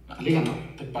 Liga no.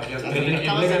 Te pajeaste.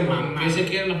 Liga no. Pensé que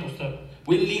quieren apostar.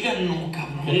 Güey, Liga no,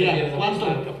 cabrón. Liga, ¿cuánto?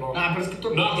 Ah, pero es que tú...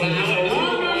 No, pero no,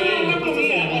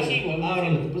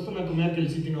 Ábrale, te he puesto una comida que el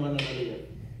City no gana la Liga.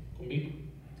 Conmigo.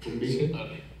 Conmigo.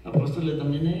 Apóstale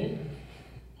también a él.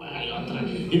 Juégale otra.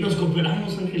 Y nos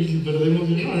cooperamos, Ángel, si perdemos.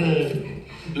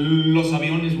 Los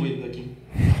aviones, güey, de aquí.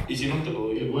 Y si no te lo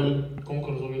doy. El vuelo. ¿Cómo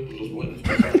que los aviones? Pues los vuelos.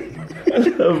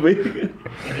 La verga.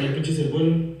 ¿A que le pinches el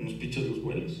vuelo? Nos pichas los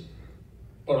vuelos.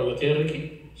 ¿Para la tierra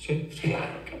aquí? Sí,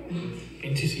 Claro, cabrón.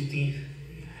 Pinche City.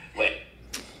 Bueno.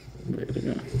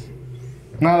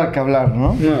 Nada que hablar,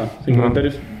 ¿no? No, sin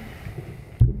comentarios.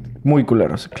 Muy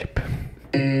culero ese clip.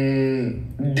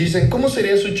 Dicen, ¿cómo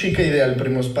sería su chica ideal,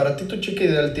 primos? Para ti tu chica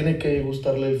ideal tiene que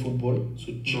gustarle el fútbol.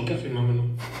 Su chica. No, sí, mami, no.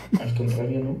 Al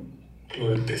contrario, ¿no?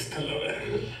 Lo detesta, la verdad.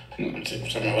 No, sí,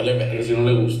 pues me vale verga si no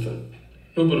le gusta.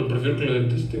 No, pero prefiero que lo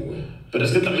deteste, güey. Pero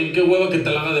es que también qué hueva que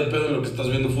te la haga de pedo en lo que estás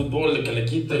viendo fútbol, de que le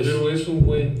quites. Prefiero eso,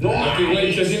 güey. No, que,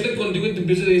 güey, se siente contigo y te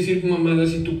empieza a decir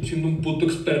mamadas y tú siendo un puto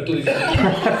experto dices...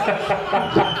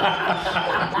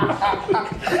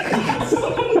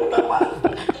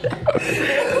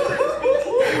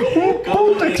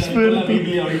 Puto experto.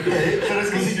 Pero es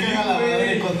que sí caga la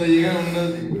madre cuando llegan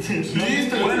unas...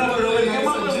 Bueno, pero a ver, ¿qué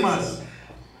mamas más?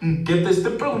 Que te esté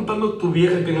preguntando tu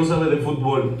vieja que no sabe de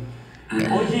fútbol.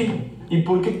 Oye, ¿y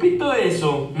por qué pito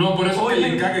eso? No, por eso Oye, que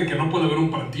le cague que no puede ver un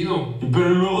partido. Pero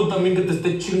luego también que te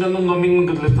esté chingando un domingo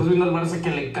que te le estás viendo al Barça que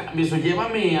le cambies o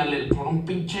llévame por un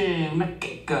pinche... una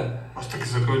queca. Hasta que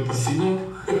se acabe el partido.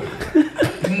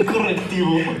 Un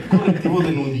correctivo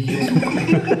de nudillos.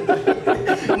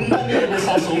 Un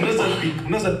besazo,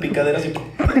 una salpicadera así.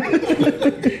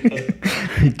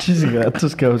 Pinches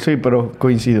gatos, cabrón. Sí, pero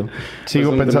coincido.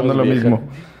 Sigo Pues pensando lo vieja. mismo.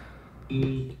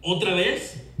 Otra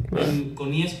vez,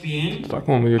 con ESPN. Está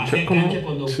como medio bajé checo, ¿no? cancha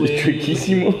cuando Sí, fue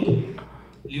chiquísimo.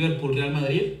 Liverpool-Real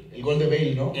Madrid. El gol de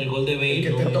Bale, ¿no? El gol de Bale. Que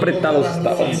te ¿no? tocó Apretados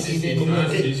agarrarlo estaban. así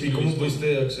de- ¿Cómo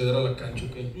pudiste acceder a la cancha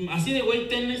o qué? Así de güey,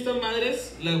 ten estas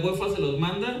madres, la UEFA se los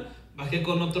manda. Bajé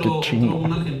con Qué chingo.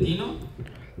 un argentino.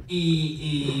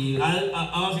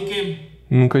 Así que.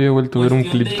 Nunca había vuelto a ver un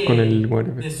cuestión clip de- con el güey.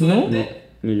 De suerte,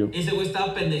 Ni yo. ese güey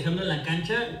estaba pendejando en la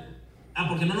cancha.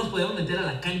 Porque no nos podíamos meter a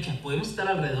la cancha, podemos estar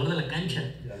alrededor de la cancha.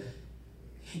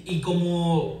 Y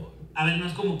como. A ver, no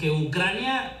es como que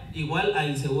Ucrania, igual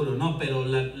ahí seguro, ¿no? Pero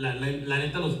la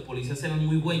neta, los policías eran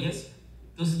muy güeyes.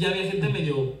 Entonces ya había gente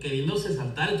medio queriéndose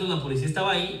saltar. Entonces la policía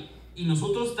estaba ahí. Y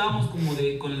nosotros estábamos como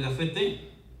con el gafete.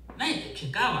 Nadie te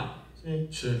checaba.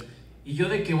 Sí. Y yo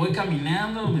de que voy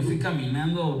caminando, me fui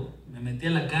caminando, me metí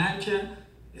a la cancha.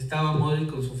 Estaba Modric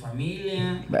con su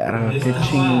familia. Verga, qué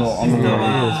chingón.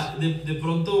 De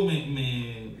pronto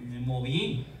me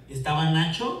moví. Estaba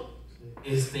Nacho.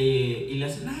 Y le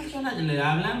hacen, Nacho, le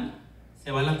hablan.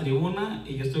 Se va a la tribuna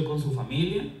y yo estoy con su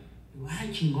familia. Digo, ay,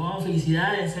 chingón,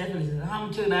 felicidades, felicidades.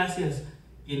 Muchas gracias.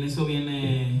 Y en eso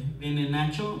viene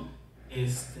Nacho.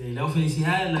 Le hago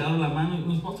felicidades, le hago la mano. Y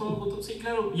nos mostramos fotos. Sí,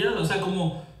 claro. Ya, o sea,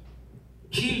 como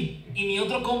chill. Y mi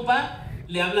otro compa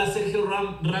le habla a Sergio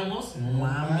Ramos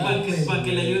para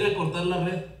que le ayude a cortar la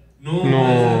red. No.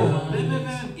 Ven.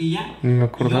 Y ya. Ni me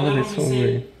acordaba Y yo de agarro eso, mi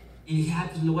cel güey. Y dije,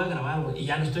 pues lo voy a grabar, güey. Y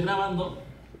ya lo estoy grabando.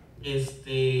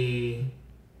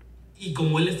 Y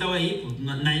como él estaba ahí, pues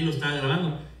nadie lo estaba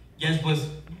grabando. Ya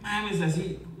después, mames,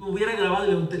 así, hubiera grabado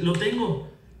y lo tengo.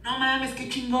 No mames, qué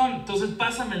chingón. Entonces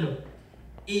pásamelo.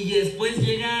 Y después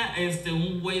llega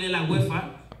un güey de la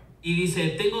UEFA y dice,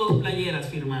 tengo 2 playeras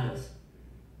firmadas.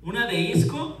 Una de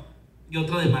Isco y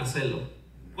otra de Marcelo.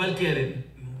 ¿Cuál quieren?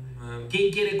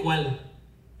 ¿Quién quiere cuál?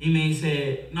 Y me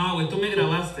dice, no, güey, tú me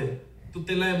grabaste. Tú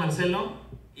ten la de Marcelo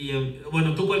y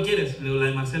bueno, ¿tú cuál quieres? Le digo, la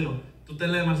de Marcelo. Tú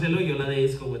ten la de Marcelo y yo la de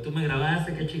Isco, güey. Tú me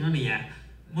grabaste, qué chingón y ya.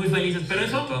 Muy felices. Pero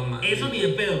eso ni de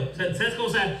pedo. O sea, ¿sabes cómo?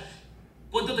 O sea,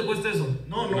 ¿cuánto te cuesta eso?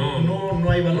 No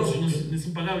hay valor. Es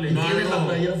impagable. Tienes la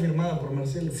playera firmada por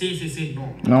Marcelo. Sí.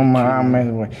 No mames,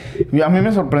 güey. A mí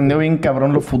me sorprendió bien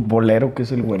cabrón lo futbolero que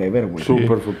es el wherever, güey.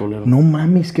 Súper futbolero. No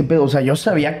mames, qué pedo. O sea, yo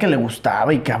sabía que le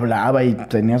gustaba y que hablaba y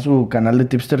tenía su canal de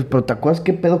tipsters, pero ¿te acuerdas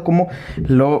qué pedo? Cómo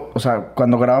o sea,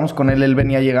 cuando grabamos con él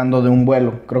venía llegando de un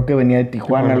vuelo. Creo que venía de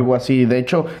Tijuana, algo así. De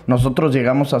hecho, nosotros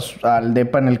llegamos al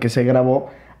depa en el que se grabó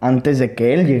antes de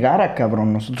que él llegara,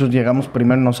 cabrón. Nosotros llegamos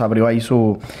primero, nos abrió ahí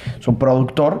su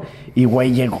productor. Y,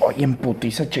 güey, llegó y en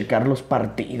putiza a checar los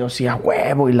partidos y a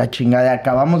huevo y la chingada.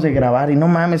 Acabamos de grabar y no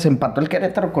mames, empató el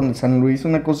Querétaro con el San Luis.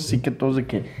 Una cosa así que todos de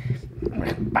que...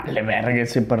 Vale, verga,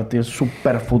 ese partido es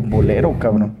súper futbolero,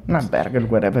 cabrón. Una verga el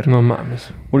wherever. No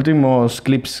mames. Últimos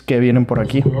clips que vienen por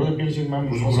aquí. Color de piel sin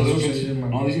mames.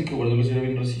 No, dicen que Guardiola sí era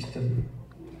bien racista.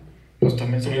 Pues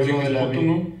también se ve Dicen lo que de es la... puto,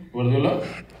 ¿no? ¿Guardiola?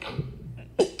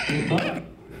 ¿Neta?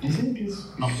 Dicen que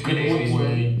es... No creo,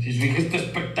 güey. Si su hija está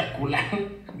espectacular.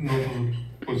 No,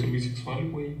 puede ser bisexual,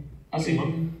 güey. Ah, sí.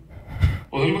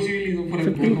 O de algo así leído fuera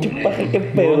de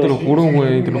No, te lo juro,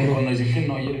 güey. Te lo juro. Cuando dicen que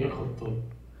no, ayer era joto.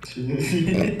 Sí.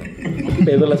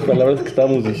 Pedo las palabras que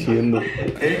estábamos diciendo. Es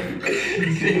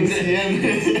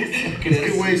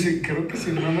que, güey, creo que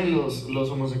si mames los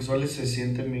homosexuales se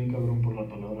sienten bien cabrón por la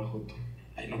palabra joto.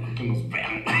 Ay, no creo que nos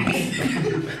vean.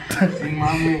 Sí,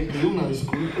 mames, pido una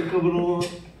disculpa, cabrón.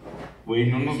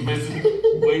 Güey, no nos ves.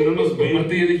 Güey, no nos ven.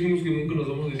 Aparte ya dijimos que nunca nos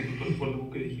vamos a disculpar por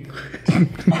algo que dijimos.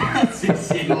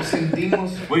 Sí, lo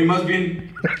sentimos. Güey, más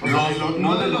bien. O sea,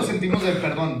 no lo sentimos de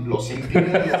perdón, lo sentimos.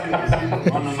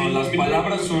 No, las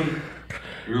palabras son: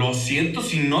 lo siento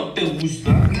si no te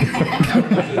gusta.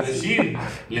 Es decir,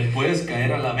 le puedes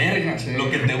caer a la verga. Sí.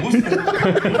 Lo que te gusta.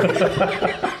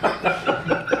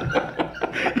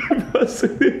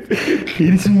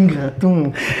 Eres un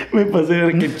gato. Me pasé de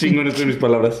ver qué chingones son mis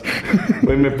palabras.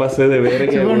 Güey, me pasé de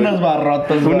verga. Son unas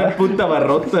barrotas, güey. Una puta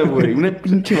barrota, güey. Una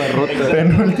pinche barrota.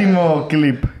 Penúltimo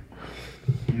clip.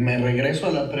 Me regreso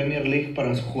a la Premier League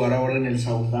para jugar ahora en el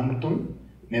Southampton.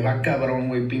 Me va cabrón,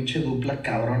 güey. Pinche dupla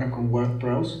cabrona con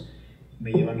Ward-Prowse.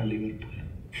 Me llevan a Liverpool.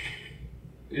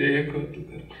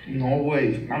 No,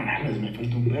 güey. No mames, me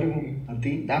falta un vergo. ¿A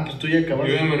ti? Ah, pues tú ya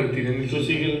acabaste. Yo ya me retiré. Tú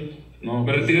síguele. No,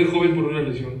 me retiré joven por una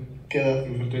lesión. ¿Qué edad?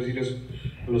 Me falta decir eso.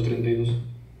 A los 32.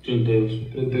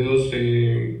 32,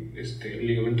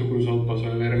 ligamento cruzado, pasó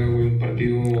a verga, güey. Un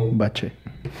partido Bache.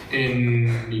 en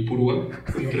Ipurúa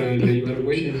contra el Eibar,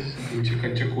 güey. Pinche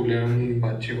cancha culea, un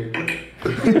bache, güey.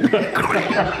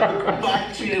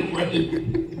 Bache, güey.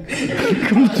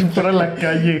 Como si fuera la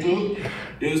calle.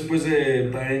 Yo después de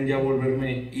también ya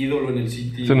volverme ídolo en el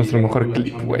City. Ese es nuestro mejor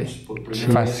clip, güey.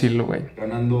 Fácil, güey.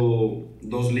 Ganando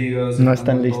 2 ligas. No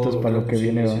están listos para lo que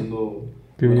viene, ¿no? Siendo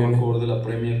 ¿Qué el viene? mejor de la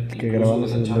Premier. Que incluso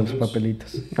grabamos de la en los Champions.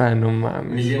 papelitos. Ay, no Me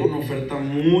mames. llega una oferta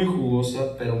muy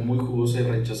jugosa, pero muy jugosa y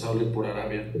rechazable por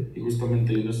Arabia. Y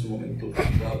justamente yo en ese momento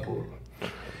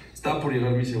estaba por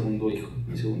llegar mi segundo hijo,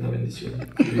 mi segunda bendición.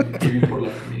 Vivir por la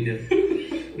familia.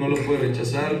 No lo pude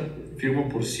rechazar. Firmo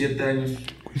por 7 años.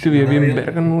 Se veía bien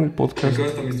verga, ¿no? El podcast. Acabo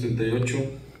hasta mis 38.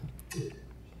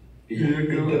 Y ya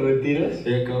acabo. ¿Te retiras?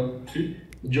 Ya acabo, sí.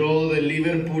 Yo de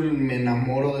Liverpool me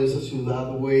enamoro de esa ciudad,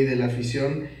 güey, de la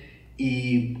afición.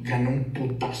 Y gané un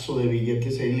putazo de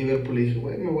billetes ahí en Liverpool. Y dije,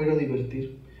 güey, me voy a ir a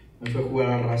divertir. Me fui a jugar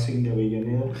a Racing de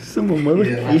Avellaneda. Esa mamada. Y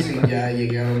de Racing ya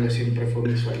llegué a donde siempre fue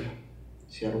mi sueño.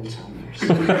 Seattle Sounders.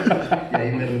 Y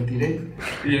ahí me retiré.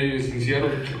 Y ahí iniciaron.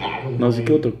 No, sí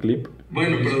que otro clip.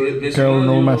 Bueno, pero de ese Pero lado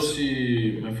no yo más.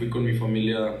 sí me fui con mi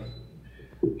familia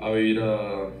a vivir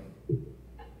a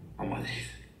Madrid.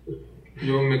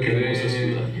 Yo me quedé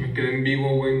en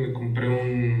Vigo, güey. Me compré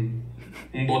un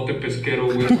bote pesquero,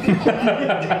 güey.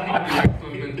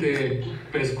 Actualmente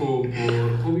pesco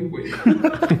por hobby, güey.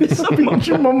 Esa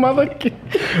pinche mamada que...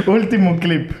 Último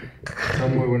clip.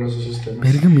 Están muy buenos esos temas.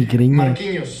 Verga migreña.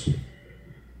 Marquinhos.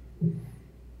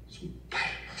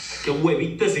 Qué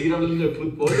huevita seguir hablando de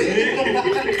fútbol.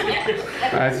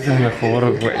 Ah, ese es el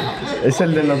mejor, güey. Es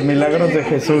el de los milagros de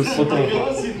Jesús.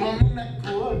 Yo si mamo una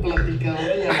cuba de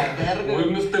platicadora y a la verga. Güey,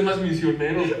 unos temas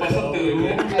misioneros, pásate de Güey,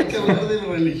 ver. hay que hablar de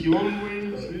religión, güey.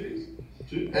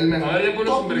 Sí. El mejor. A ver, ya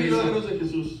pones Top un vergüenza. milagros de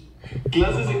Jesús.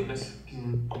 Clases de inglés.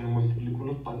 Cuando multiplicó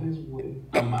los panes, güey.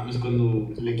 No mames, cuando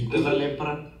Le quitas la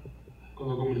lepra.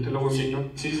 Cuando convirtió el agua en vino.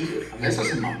 Sí. Esa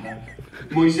se mama.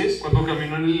 Moisés. Cuando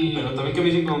caminó en el... Pero también que me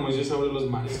dicen como Moisés abre los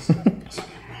mares.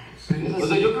 O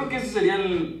sea, yo creo que ese sería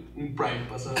un prime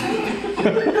pasado.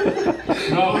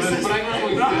 No, pero el prime de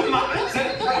Moisés. No mames,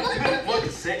 el prime de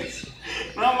Moisés.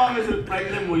 No mames, el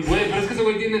prime de Moisés. Güey, pero es que ese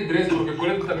güey tiene 3, porque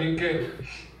acuérdate también que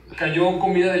cayó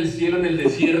comida del cielo en el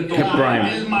desierto. ¿Qué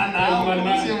prime? El maná,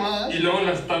 ¿cómo se llama? Y luego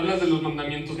las tablas de los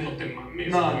mandamientos, no te mames.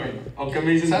 No, güey. ¿O qué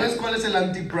me dicen? ¿Sabes cuál es el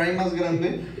anti-prime más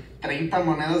grande? 30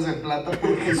 monedas de plata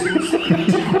por Jesús.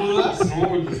 ¿Y Judas? No,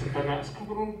 güey, pues Satanás,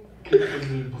 cabrón. Pues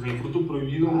el fruto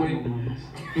prohibido, güey.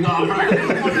 No,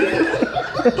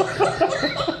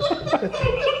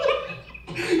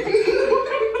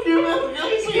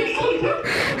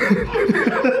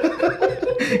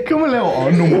 ¿Cómo le hago? Oh,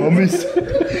 no mames.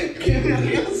 ¿Qué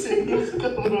verga hacemos,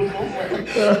 cabrón?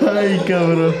 Ay,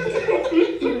 cabrón.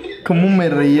 ¿Cómo me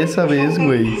reí esa vez,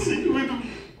 güey? Sí, güey.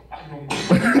 Ay, no,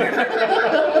 güey.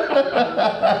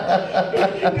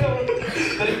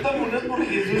 30 monedas por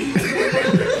Jesús.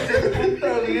 Puta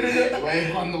verga.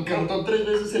 Güey, cuando cantó 3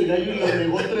 veces el gallo y lo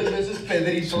negó 3 veces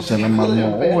Pedrito. Se la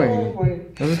mamó, güey.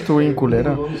 Eso estuvo bien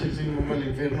culera.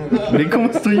 Ve cómo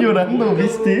estoy llorando,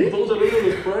 ¿viste? Estamos hablando de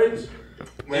los primes.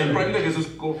 El prime de Jesús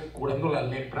curando la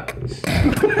lepra.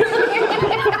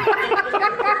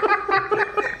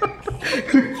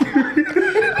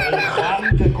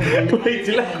 Güey,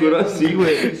 sí la curó así,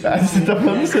 güey. Ah, se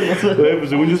tapándose los ojos. Güey, pues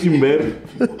según yo sin ver.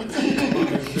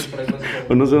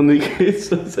 O no sé dónde dije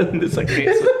eso, no sé dónde saqué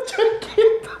eso.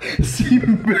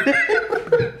 Sin ver.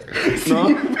 No.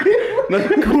 No,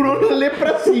 curó la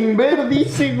lepra sin ver,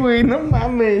 dice, güey. No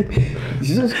mames. ¿Y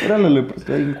si sabes que era la lepra?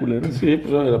 Estaba bien culera. Sí,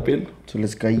 pues era de la piel. Se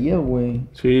les caía, güey.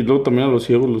 Sí, luego también a los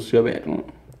ciegos los hacía ver, ¿no?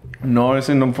 No,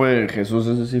 ese no fue Jesús,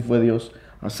 ese sí fue Dios.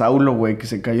 A Saulo, güey, que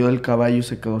se cayó del caballo y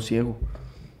se quedó ciego.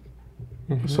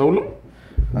 ¿Saulo?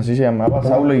 Así se llamaba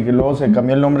Saulo y que luego se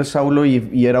cambió el nombre Saulo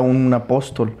y era un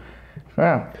apóstol.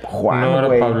 Ah, Juan, No, era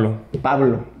güey.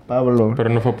 Pablo. Pablo. Pero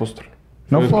no fue apóstol.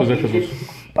 No Fue fue. después de Jesús.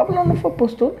 ¿Pablo no fue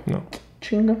apóstol? No.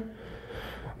 Chinga.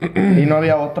 ¿Y no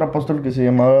había otro apóstol que se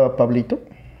llamaba Pablito?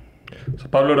 O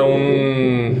sea, Pablo era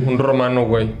un romano,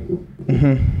 güey.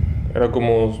 Era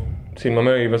como... Sin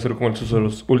mame, iba a ser como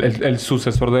el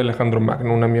sucesor de Alejandro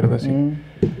Magno, una mierda así.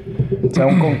 O sea,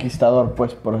 un conquistador,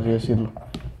 pues, por así decirlo.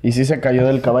 Y sí se cayó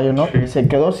del caballo, ¿no? Sí. ¿Se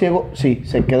quedó ciego? Sí,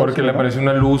 se quedó Porque ciego. le apareció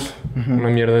una luz, una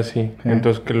mierda así.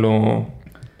 Entonces que lo...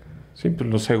 Sí, pues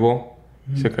lo cegó.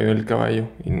 Se cayó del caballo.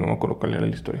 Y no me acuerdo cuál era la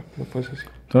historia. Pero pues así.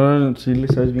 Entonces, sí le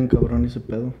sabes bien cabrón ese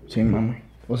pedo. Sí, mama.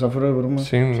 O sea, fuera de broma.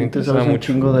 Sí, me te interesaba sabes un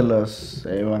mucho. chingo de los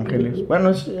evangelios.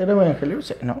 Bueno, ¿era evangelio?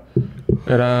 Sí, ¿no?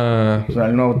 Era... O sea,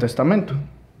 el Nuevo Testamento.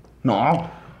 No.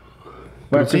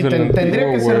 Bueno, que sí, es el tendría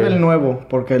antiguo, que ser güey. del Nuevo.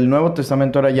 Porque el Nuevo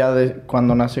Testamento era ya de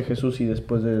cuando nace Jesús y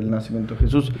después del nacimiento de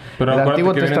Jesús. Pero el acuérdate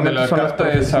Antiguo que vienen de Testamento la son las carta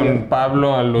de profecías. San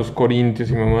Pablo a los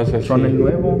Corintios y mamás así. Son el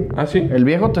Nuevo. Ah, sí. El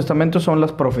Viejo Testamento son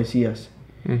las profecías.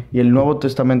 Y el Nuevo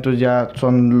Testamento ya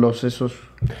son los esos...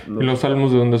 ¿Y los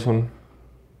salmos de dónde son?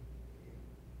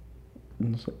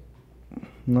 No sé.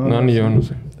 No, ni yo, no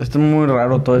sé. Está muy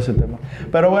raro todo ese tema.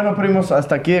 Pero bueno, primos,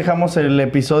 hasta aquí dejamos el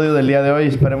episodio del día de hoy.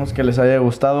 Esperemos que les haya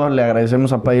gustado. Le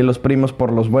agradecemos a Padilla y los primos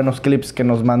por los buenos clips que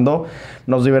nos mandó.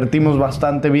 Nos divertimos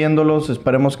bastante viéndolos.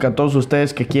 Esperemos que a todos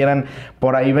ustedes que quieran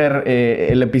por ahí ver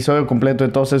el episodio completo de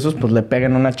todos esos, pues le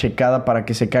peguen una checada para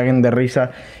que se caguen de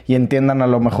risa y entiendan a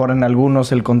lo mejor en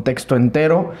algunos el contexto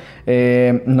entero.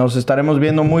 Nos estaremos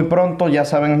viendo muy pronto. Ya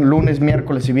saben, lunes,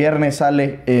 miércoles y viernes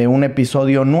sale un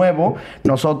episodio nuevo.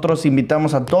 Nosotros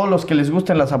invitamos a todos los que les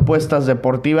gusten las apuestas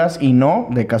deportivas y no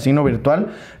de casino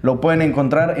virtual. Lo pueden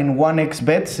encontrar en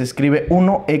 1xBet. Se escribe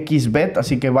 1xBet.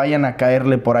 Así que vayan a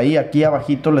caerle por ahí. Aquí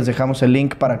abajito les dejamos el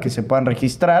link para que se puedan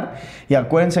registrar. Y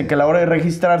acuérdense que a la hora de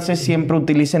registrarse siempre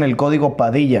utilicen el código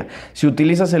Padilla. Si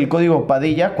utilizas el código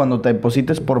Padilla, cuando te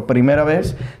deposites por primera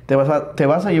vez, te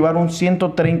vas a llevar un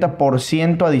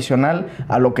 130% adicional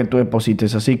a lo que tú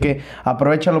deposites. Así que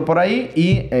aprovéchalo por ahí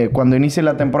y cuando inicie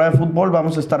la temporada de fútbol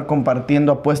vamos a estar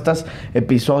compartiendo apuestas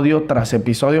episodio tras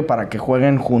episodio para que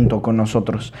jueguen junto con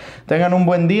nosotros. Tengan un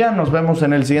buen día, nos vemos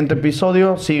en el siguiente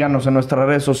episodio. Síganos en nuestras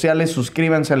redes sociales,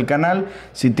 suscríbanse al canal.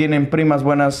 Si tienen primas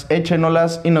buenas,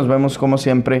 échenolas y nos vemos como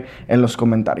siempre en los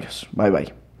comentarios. Bye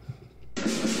bye.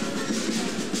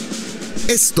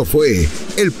 Esto fue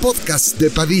el podcast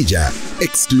de Padilla,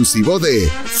 exclusivo de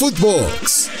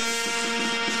Footbox.